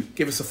you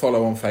give us a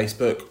follow on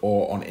Facebook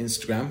or on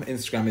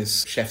Instagram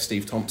is Chef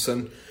Steve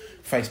Thompson,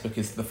 Facebook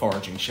is The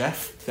Foraging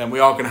Chef, then we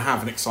are going to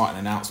have an exciting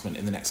announcement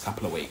in the next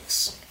couple of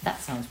weeks.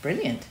 That sounds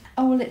brilliant.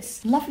 Oh, well,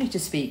 it's lovely to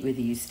speak with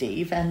you,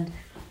 Steve, and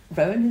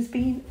Rowan has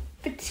been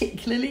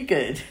particularly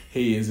good.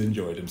 He has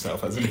enjoyed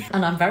himself, hasn't he?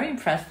 And I'm very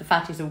impressed the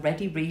fact he's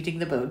already reading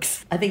the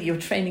books. I think you're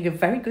training a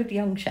very good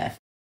young chef.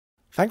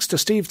 Thanks to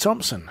Steve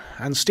Thompson.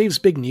 And Steve's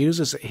big news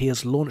is that he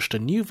has launched a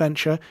new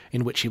venture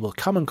in which he will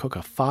come and cook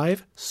a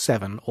 5,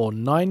 7 or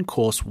 9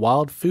 course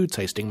wild food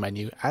tasting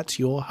menu at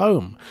your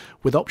home,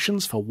 with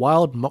options for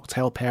wild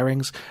mocktail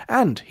pairings,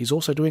 and he's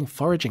also doing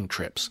foraging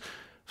trips.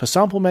 For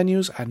sample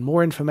menus and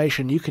more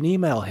information, you can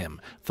email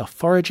him,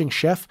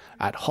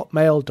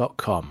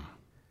 theforagingchef@hotmail.com.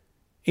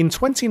 In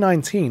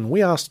 2019,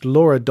 we asked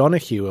Laura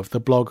Donohue of the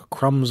blog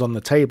Crumbs on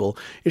the Table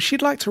if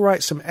she'd like to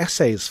write some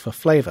essays for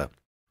Flavour.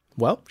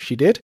 Well, she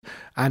did,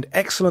 and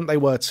excellent they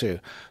were too.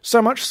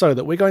 So much so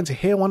that we're going to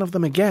hear one of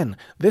them again.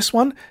 This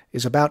one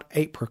is about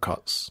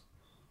apricots.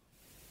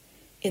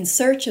 In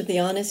Search of the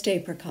Honest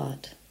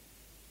Apricot.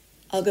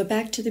 I'll go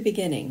back to the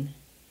beginning.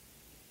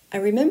 I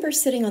remember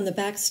sitting on the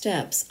back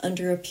steps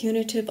under a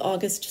punitive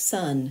August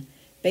sun,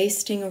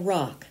 basting a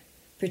rock,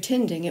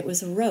 pretending it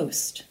was a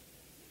roast.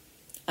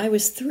 I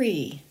was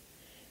 3.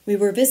 We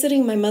were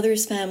visiting my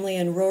mother's family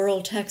in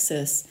rural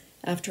Texas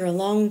after a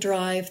long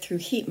drive through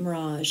heat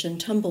mirage and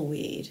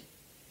tumbleweed.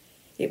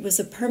 It was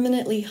a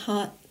permanently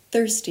hot,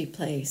 thirsty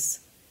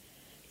place.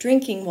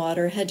 Drinking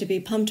water had to be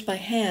pumped by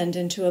hand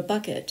into a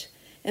bucket,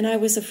 and I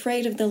was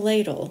afraid of the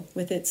ladle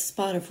with its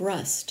spot of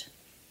rust.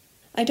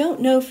 I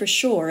don't know for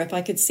sure if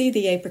I could see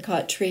the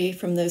apricot tree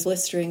from those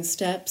blistering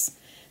steps,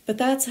 but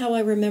that's how I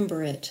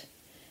remember it,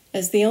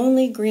 as the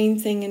only green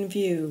thing in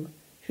view,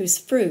 whose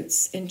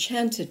fruits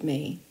enchanted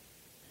me.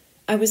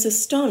 I was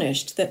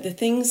astonished that the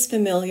things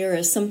familiar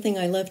as something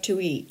I love to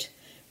eat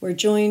were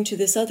joined to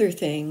this other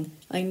thing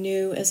I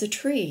knew as a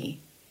tree.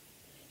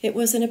 It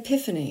was an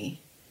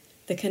epiphany,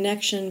 the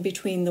connection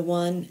between the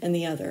one and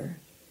the other.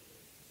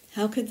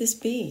 How could this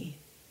be?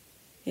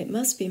 It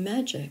must be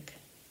magic.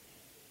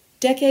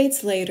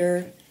 Decades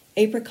later,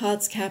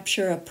 apricots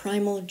capture a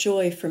primal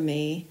joy for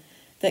me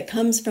that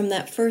comes from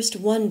that first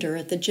wonder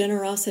at the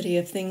generosity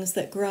of things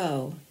that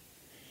grow.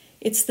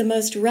 It's the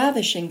most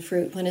ravishing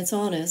fruit when it's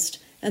honest,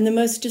 and the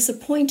most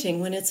disappointing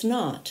when it's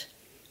not.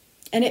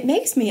 And it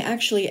makes me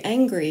actually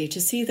angry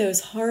to see those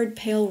hard,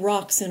 pale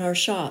rocks in our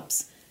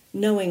shops,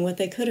 knowing what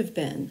they could have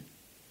been.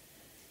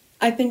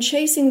 I've been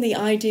chasing the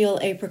ideal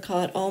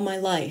apricot all my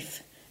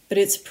life, but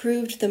it's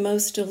proved the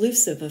most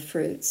elusive of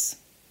fruits.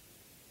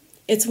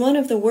 It's one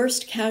of the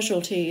worst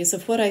casualties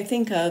of what I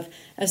think of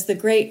as the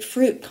great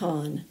fruit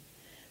con,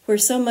 where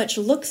so much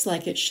looks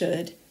like it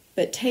should,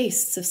 but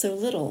tastes of so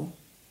little.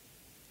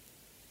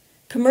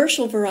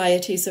 Commercial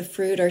varieties of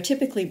fruit are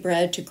typically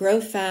bred to grow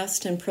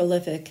fast and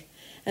prolific,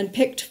 and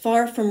picked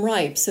far from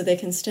ripe so they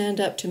can stand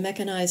up to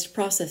mechanized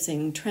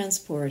processing,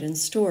 transport, and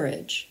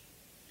storage.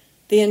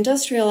 The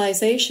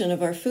industrialization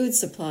of our food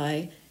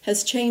supply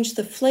has changed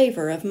the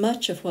flavor of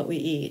much of what we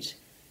eat,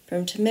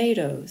 from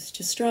tomatoes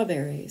to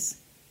strawberries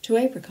to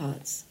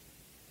apricots.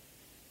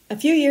 A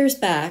few years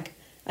back,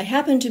 I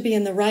happened to be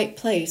in the right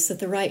place at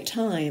the right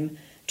time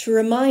to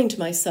remind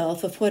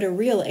myself of what a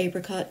real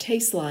apricot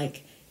tastes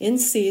like, in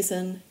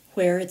season,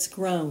 where it's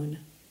grown.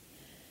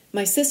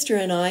 My sister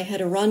and I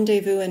had a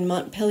rendezvous in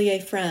Montpellier,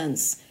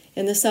 France,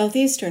 in the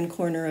southeastern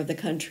corner of the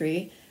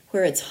country,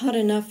 where it's hot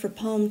enough for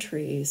palm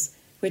trees,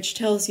 which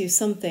tells you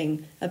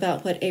something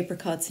about what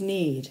apricots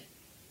need.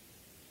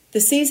 The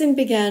season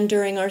began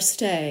during our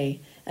stay,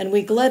 and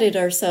we glutted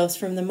ourselves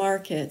from the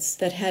markets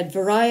that had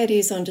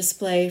varieties on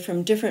display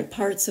from different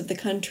parts of the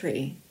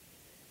country.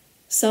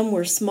 Some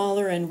were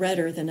smaller and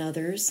redder than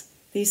others.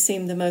 These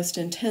seemed the most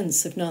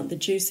intense, if not the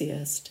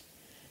juiciest.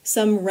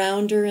 Some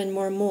rounder and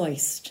more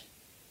moist.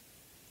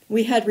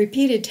 We had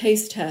repeated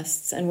taste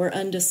tests and were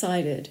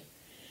undecided.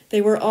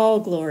 They were all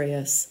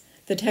glorious,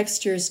 the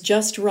textures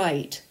just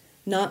right,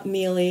 not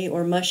mealy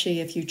or mushy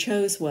if you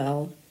chose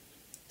well,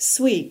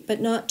 sweet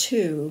but not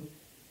too,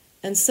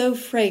 and so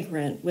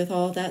fragrant with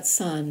all that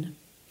sun.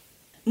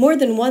 More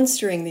than once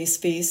during these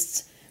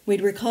feasts,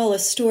 we'd recall a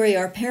story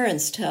our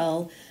parents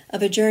tell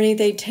of a journey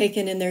they'd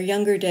taken in their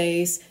younger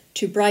days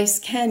to Bryce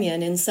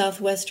Canyon in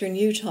southwestern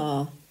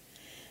Utah.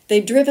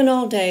 They'd driven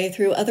all day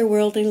through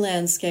otherworldly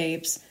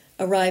landscapes,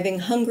 arriving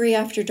hungry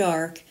after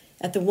dark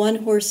at the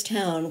one-horse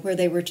town where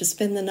they were to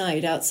spend the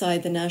night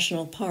outside the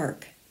national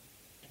park.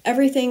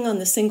 Everything on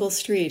the single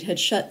street had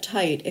shut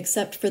tight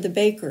except for the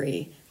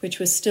bakery, which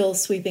was still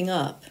sweeping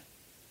up.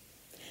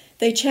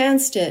 They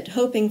chanced it,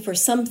 hoping for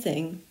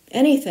something,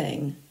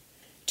 anything,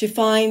 to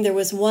find there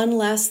was one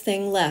last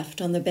thing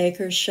left on the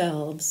baker's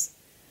shelves,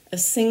 a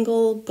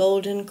single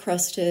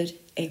golden-crusted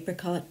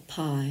apricot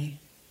pie.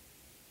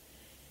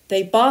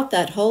 They bought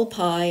that whole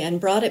pie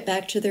and brought it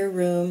back to their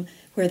room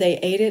where they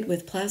ate it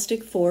with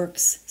plastic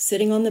forks,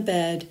 sitting on the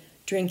bed,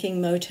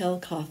 drinking motel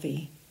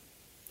coffee.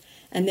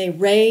 And they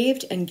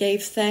raved and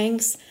gave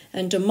thanks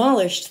and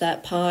demolished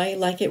that pie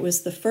like it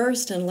was the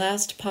first and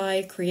last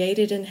pie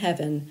created in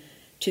heaven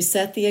to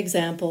set the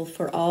example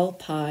for all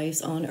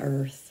pies on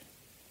earth.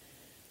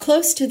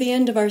 Close to the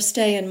end of our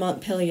stay in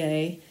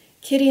Montpellier,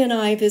 Kitty and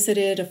I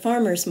visited a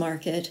farmer's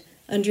market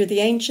under the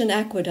ancient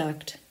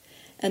aqueduct,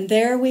 and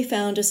there we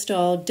found a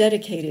stall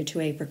dedicated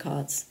to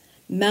apricots,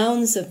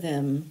 mounds of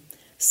them,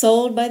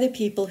 sold by the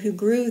people who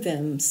grew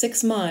them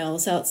 6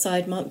 miles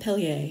outside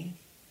Montpellier.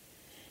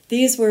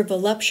 These were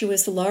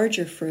voluptuous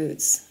larger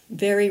fruits,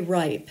 very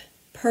ripe,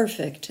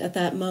 perfect at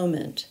that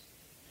moment.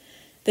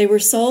 They were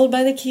sold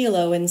by the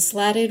kilo in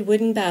slatted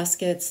wooden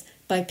baskets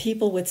by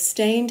people with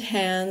stained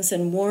hands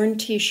and worn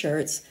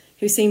T-shirts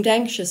who seemed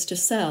anxious to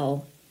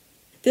sell.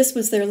 This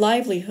was their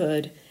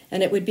livelihood,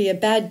 and it would be a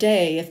bad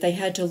day if they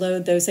had to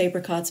load those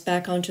apricots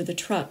back onto the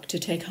truck to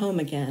take home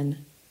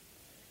again.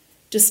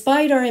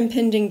 Despite our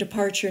impending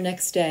departure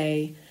next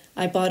day,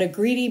 I bought a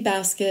greedy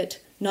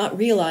basket, not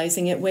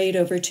realizing it weighed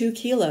over 2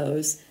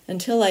 kilos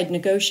until I'd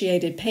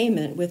negotiated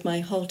payment with my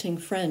halting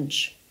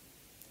French.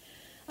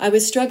 I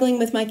was struggling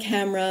with my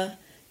camera,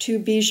 2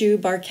 bijou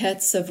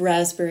barquettes of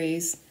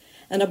raspberries,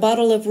 and a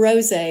bottle of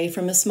rosé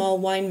from a small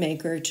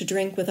winemaker to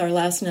drink with our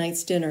last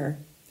night's dinner.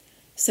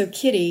 So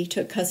Kitty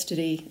took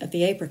custody of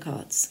the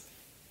apricots.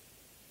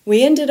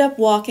 We ended up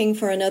walking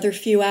for another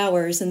few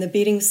hours in the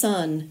beating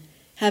sun,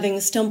 having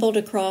stumbled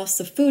across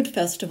a food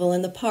festival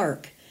in the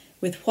park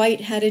with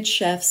white-hatted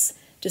chefs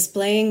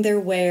displaying their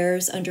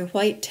wares under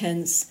white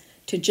tents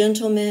to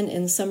gentlemen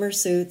in summer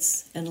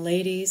suits and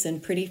ladies in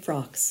pretty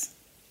frocks.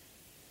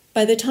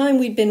 By the time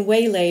we'd been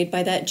waylaid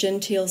by that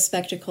genteel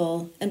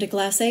spectacle and a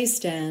glacé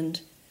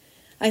stand,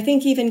 I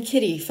think even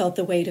Kitty felt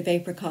the weight of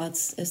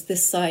apricots as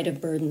this side of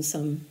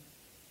burdensome.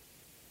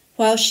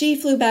 While she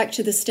flew back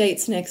to the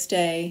States next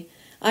day,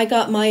 I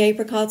got my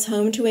apricots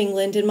home to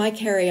England in my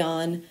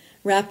carry-on,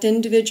 wrapped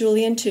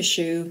individually in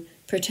tissue,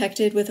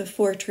 protected with a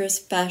fortress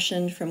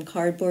fashioned from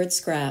cardboard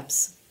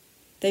scraps.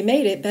 They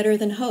made it better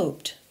than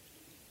hoped.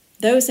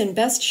 Those in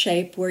best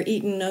shape were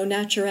eaten au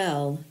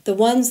naturel. The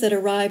ones that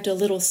arrived a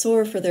little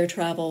sore for their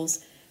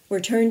travels were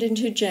turned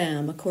into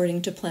jam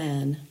according to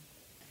plan.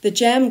 The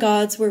jam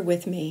gods were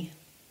with me.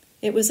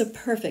 It was a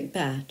perfect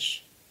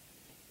batch.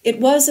 It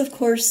was, of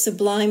course,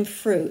 sublime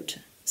fruit,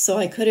 so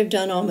I could have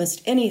done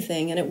almost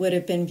anything and it would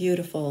have been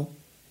beautiful.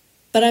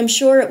 But I'm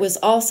sure it was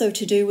also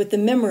to do with the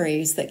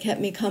memories that kept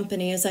me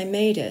company as I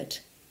made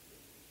it.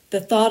 The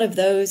thought of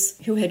those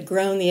who had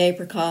grown the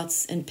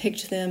apricots and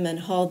picked them and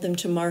hauled them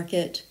to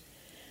market,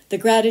 the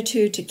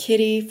gratitude to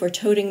Kitty for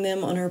toting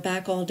them on her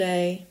back all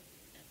day,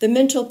 the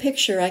mental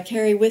picture I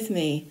carry with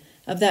me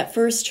of that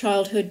first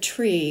childhood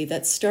tree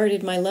that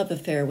started my love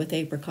affair with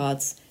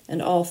apricots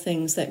and all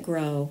things that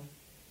grow.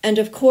 And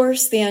of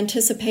course, the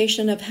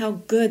anticipation of how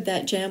good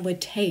that jam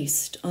would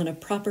taste on a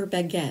proper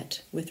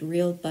baguette with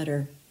real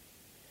butter.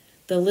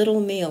 The little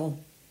meal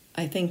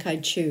I think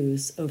I'd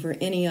choose over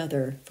any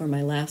other for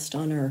my last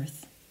on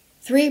earth.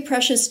 3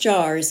 precious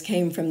jars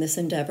came from this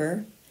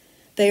endeavor.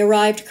 They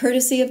arrived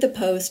courtesy of the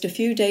post a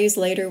few days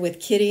later with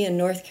Kitty in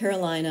North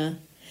Carolina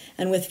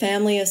and with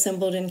family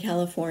assembled in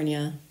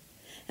California,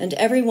 and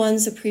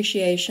everyone's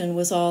appreciation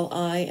was all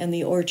I and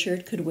the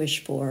orchard could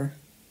wish for.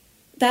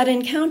 That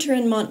encounter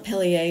in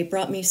Montpellier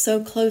brought me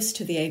so close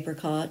to the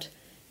apricot,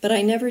 but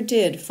I never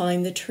did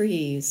find the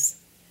trees.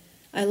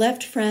 I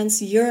left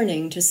France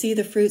yearning to see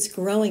the fruits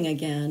growing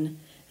again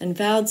and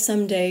vowed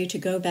someday to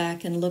go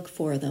back and look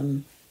for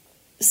them.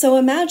 So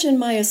imagine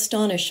my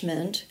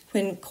astonishment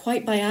when,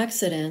 quite by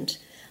accident,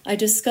 I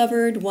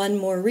discovered one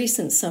more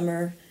recent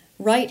summer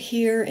right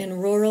here in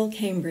rural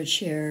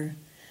Cambridgeshire,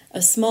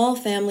 a small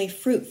family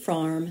fruit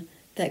farm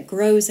that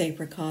grows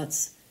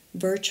apricots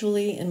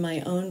virtually in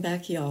my own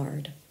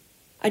backyard.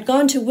 I'd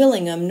gone to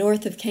Willingham,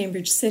 north of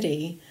Cambridge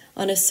City,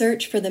 on a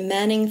search for the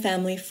Manning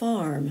family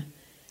farm,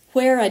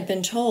 where I'd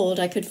been told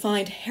I could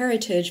find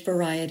heritage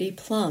variety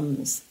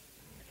plums.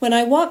 When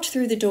I walked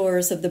through the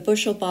doors of the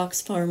Bushel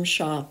Box Farm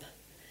shop,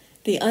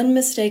 the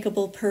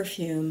unmistakable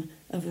perfume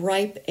of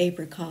ripe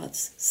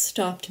apricots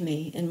stopped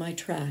me in my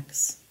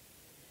tracks.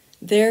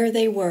 There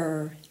they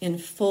were in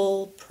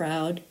full,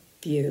 proud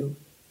view.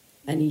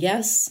 And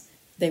yes,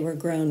 they were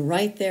grown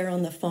right there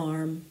on the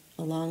farm,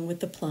 along with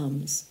the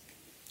plums.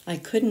 I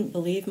couldn't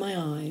believe my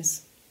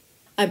eyes.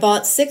 I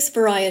bought 6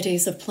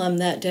 varieties of plum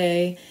that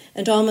day,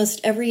 and almost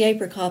every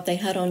apricot they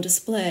had on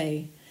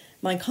display,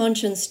 my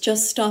conscience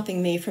just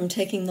stopping me from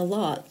taking the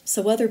lot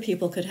so other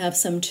people could have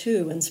some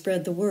too and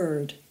spread the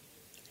word.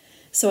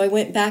 So I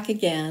went back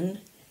again,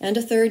 and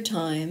a third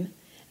time,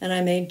 and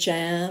I made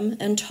jam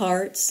and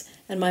tarts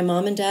and my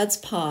mom and dad's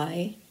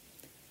pie,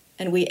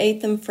 and we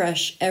ate them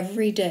fresh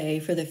every day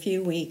for the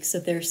few weeks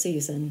of their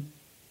season.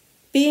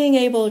 Being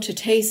able to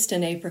taste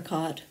an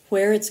apricot,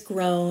 where it's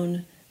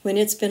grown, when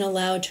it's been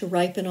allowed to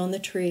ripen on the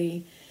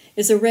tree,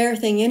 is a rare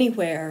thing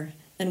anywhere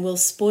and will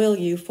spoil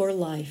you for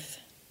life.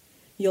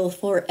 You'll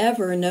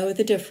forever know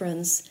the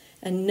difference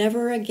and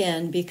never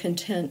again be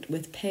content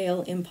with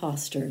pale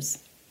impostors.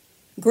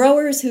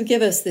 Growers who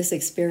give us this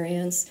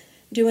experience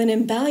do an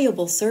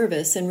invaluable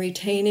service in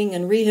retaining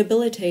and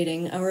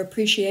rehabilitating our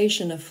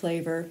appreciation of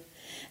flavor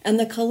and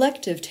the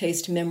collective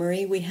taste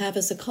memory we have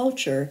as a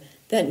culture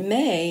that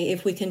may,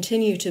 if we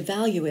continue to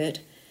value it,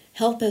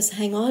 help us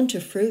hang on to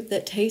fruit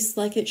that tastes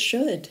like it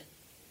should.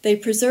 They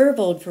preserve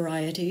old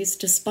varieties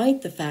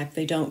despite the fact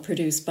they don't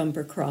produce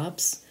bumper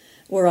crops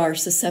or are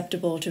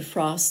susceptible to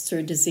frosts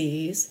or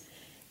disease,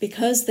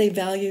 because they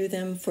value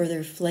them for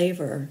their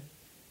flavor,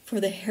 for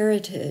the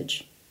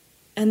heritage,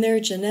 and their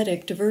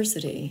genetic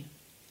diversity.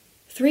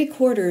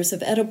 3/4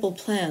 of edible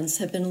plants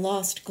have been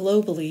lost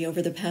globally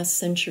over the past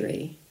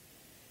century.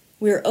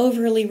 We're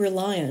overly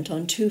reliant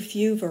on too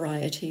few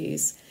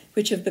varieties,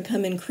 which have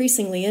become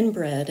increasingly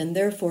inbred and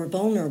therefore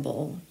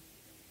vulnerable.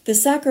 The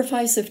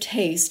sacrifice of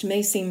taste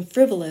may seem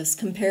frivolous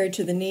compared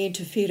to the need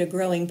to feed a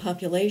growing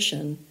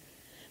population,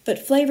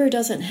 but flavor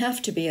doesn't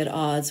have to be at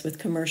odds with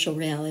commercial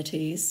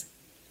realities.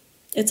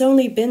 It's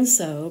only been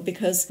so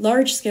because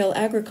large-scale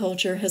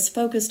agriculture has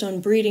focused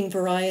on breeding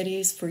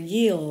varieties for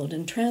yield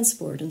and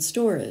transport and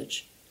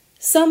storage.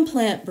 Some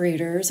plant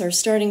breeders are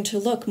starting to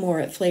look more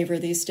at flavor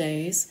these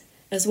days,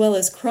 as well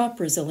as crop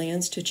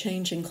resilience to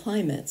changing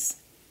climates,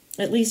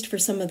 at least for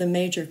some of the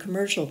major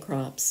commercial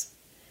crops.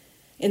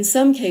 In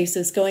some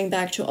cases, going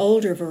back to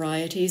older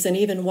varieties and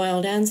even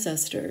wild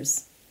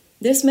ancestors.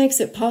 This makes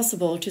it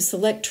possible to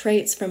select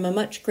traits from a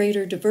much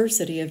greater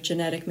diversity of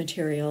genetic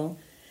material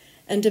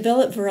and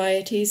develop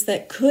varieties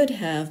that could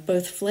have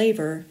both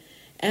flavor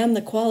and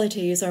the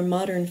qualities our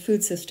modern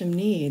food system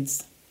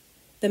needs.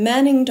 The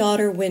Manning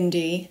daughter,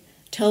 Wendy,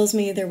 tells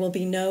me there will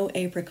be no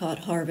apricot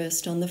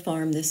harvest on the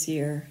farm this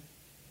year.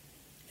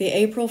 The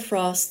April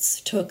frosts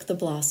took the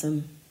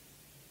blossom.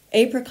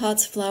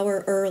 Apricots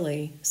flower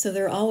early, so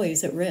they're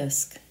always at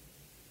risk.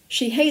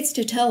 She hates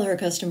to tell her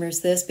customers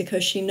this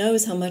because she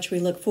knows how much we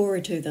look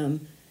forward to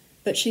them,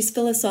 but she's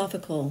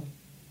philosophical.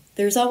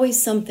 There's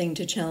always something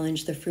to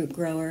challenge the fruit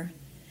grower,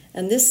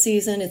 and this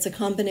season it's a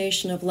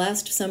combination of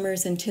last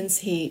summer's intense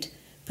heat,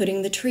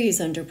 putting the trees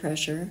under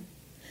pressure,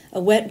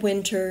 a wet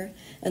winter,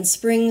 and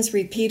spring's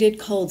repeated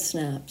cold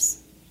snaps.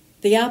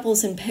 The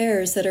apples and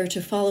pears that are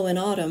to follow in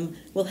autumn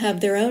will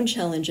have their own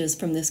challenges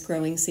from this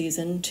growing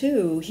season,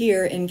 too,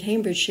 here in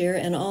Cambridgeshire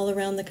and all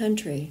around the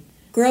country.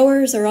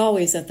 Growers are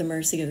always at the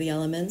mercy of the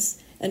elements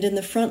and in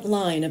the front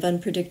line of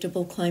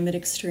unpredictable climate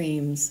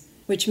extremes,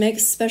 which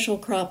makes special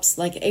crops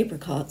like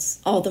apricots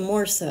all the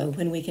more so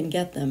when we can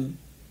get them.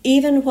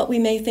 Even what we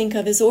may think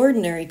of as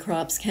ordinary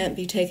crops can't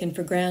be taken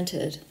for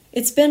granted.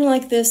 It's been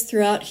like this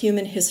throughout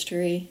human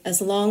history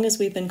as long as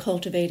we've been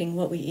cultivating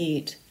what we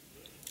eat.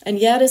 And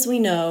yet, as we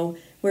know,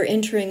 we're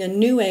entering a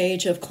new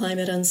age of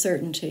climate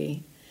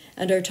uncertainty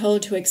and are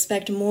told to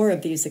expect more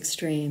of these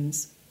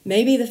extremes.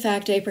 Maybe the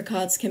fact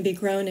apricots can be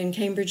grown in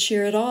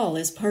Cambridgeshire at all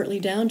is partly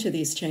down to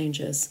these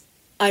changes.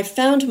 I've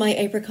found my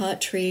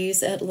apricot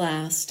trees at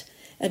last,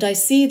 and I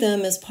see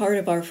them as part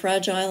of our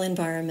fragile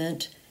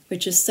environment,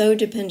 which is so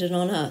dependent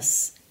on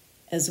us,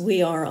 as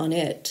we are on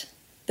it.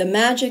 The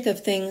magic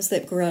of things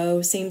that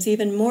grow seems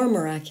even more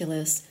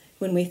miraculous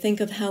when we think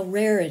of how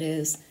rare it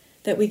is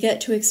that we get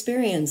to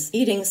experience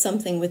eating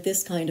something with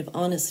this kind of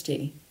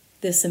honesty,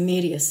 this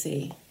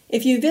immediacy.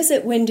 If you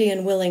visit Windy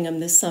and Willingham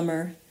this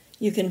summer,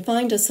 you can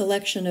find a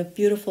selection of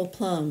beautiful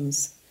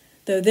plums,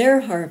 though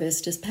their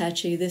harvest is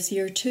patchy this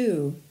year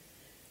too.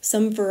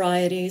 Some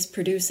varieties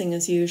producing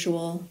as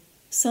usual,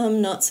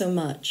 some not so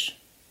much.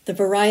 The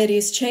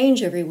varieties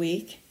change every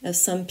week as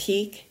some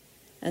peak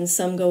and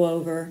some go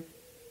over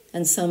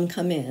and some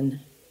come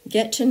in.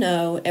 Get to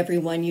know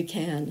everyone you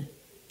can.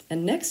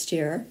 And next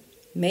year,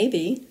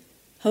 maybe,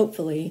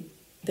 hopefully,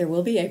 there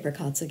will be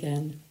apricots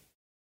again.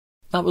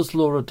 That was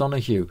Laura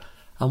Donohue.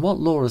 And what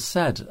Laura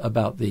said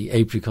about the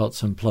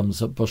apricots and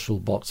plums at Bushel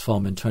Box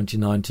Farm in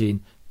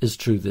 2019 is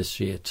true this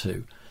year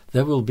too.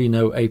 There will be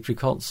no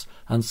apricots,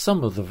 and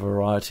some of the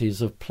varieties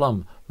of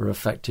plum were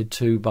affected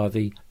too by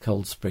the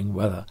cold spring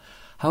weather.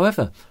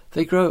 However,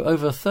 they grow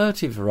over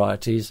 30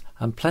 varieties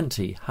and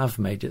plenty have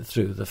made it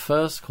through. The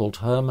first, called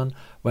Herman,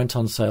 went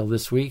on sale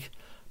this week.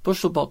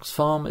 Bushel Box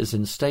Farm is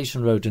in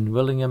Station Road in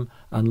Willingham,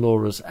 and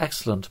Laura's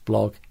excellent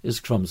blog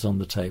is Crumbs on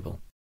the Table.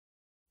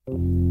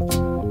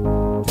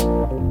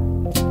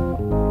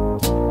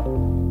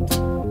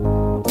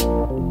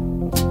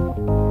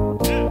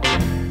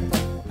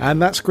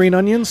 And that's Green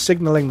Onions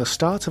signalling the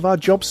start of our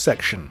jobs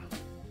section.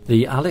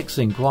 The Alex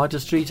in Gwyder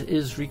Street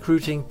is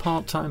recruiting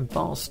part-time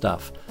bar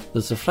staff.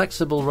 There's a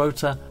flexible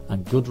rota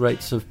and good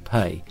rates of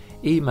pay.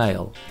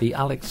 Email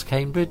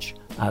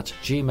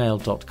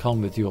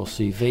thealexcambridge@gmail.com with your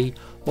CV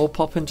or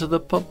pop into the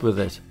pub with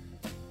it.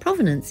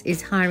 Provenance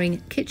is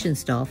hiring kitchen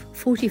staff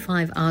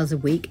 45 hours a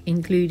week,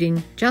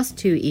 including just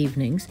 2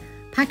 evenings.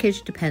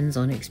 Package depends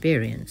on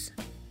experience.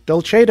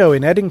 Dolcedo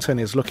in Eddington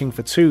is looking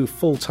for 2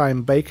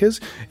 full-time bakers.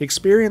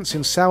 Experience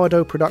in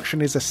sourdough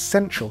production is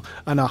essential,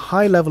 and a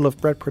high level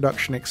of bread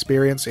production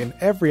experience in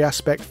every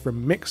aspect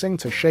from mixing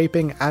to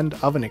shaping and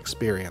oven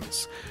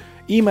experience.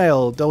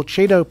 Email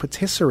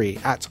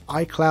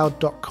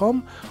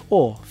dolcedopatisserie@icloud.com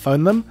or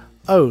phone them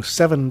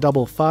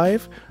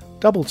 0755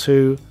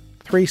 22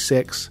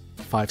 36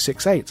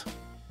 568.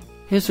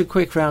 Here's a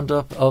quick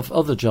roundup of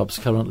other jobs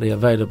currently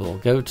available.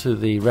 Go to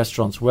the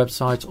restaurant's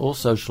website or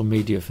social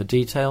media for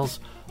details,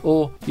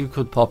 or you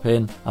could pop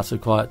in at a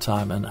quiet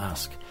time and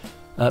ask.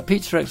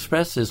 Pizza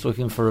Express is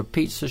looking for a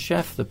pizza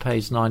chef that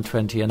pays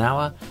 $9.20 an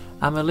hour.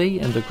 Amelie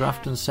in the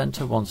Grafton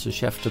Centre wants a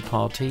chef de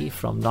partie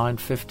from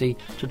 $9.50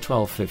 to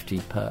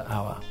 $12.50 per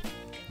hour.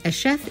 A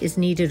chef is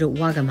needed at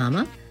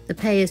Wagamama. The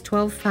pay is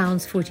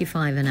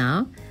 £12.45 an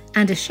hour.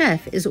 And a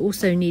chef is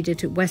also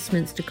needed at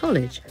Westminster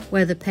College,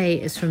 where the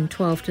pay is from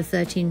 £12 to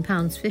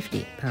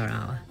 £13.50 per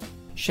hour.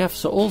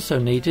 Chefs are also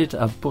needed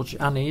at Butch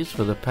Annie's,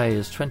 where the pay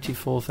is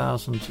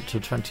 $24,000 to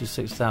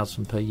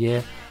 $26,000 per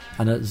year,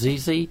 and at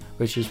ZZ,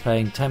 which is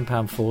paying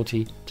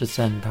 £10.40 to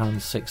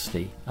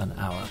 £10.60 an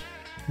hour.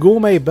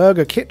 Gourmet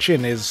Burger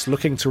Kitchen is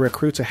looking to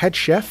recruit a head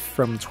chef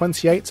from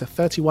 $28,000 to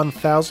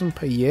 $31,000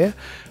 per year,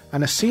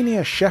 and a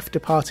senior chef de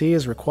partie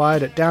is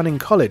required at Downing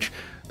College.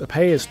 The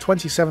pay is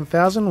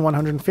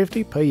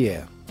 $27,150 per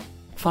year.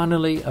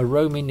 Finally, a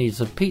Romy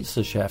needs a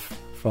pizza chef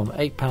from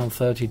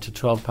 £8.30 to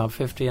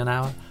 £12.50 an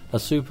hour, a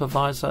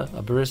supervisor,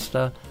 a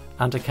barista,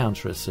 and a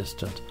counter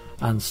assistant.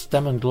 And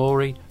Stem and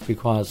Glory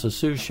requires a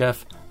sous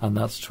chef, and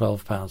that's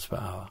 £12 per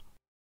hour.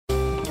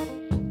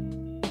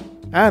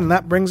 And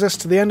that brings us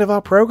to the end of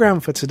our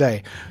programme for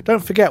today. Don't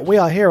forget, we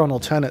are here on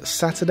alternate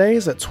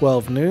Saturdays at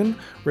 12 noon,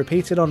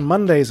 repeated on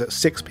Mondays at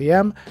 6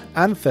 p.m,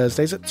 and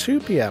Thursdays at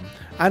 2 p.m.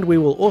 And we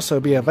will also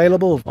be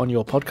available on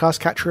your podcast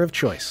catcher of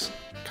choice.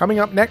 Coming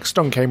up next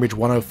on Cambridge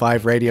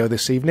 105 Radio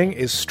this evening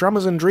is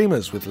Strummers and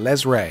Dreamers with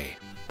Les Ray.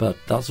 But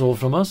that's all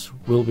from us.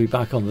 We'll be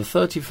back on the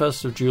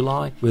 31st of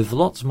July with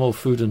lots more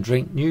food and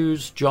drink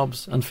news,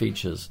 jobs and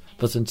features.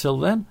 But until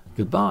then,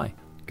 goodbye.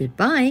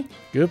 Goodbye.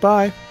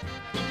 Goodbye.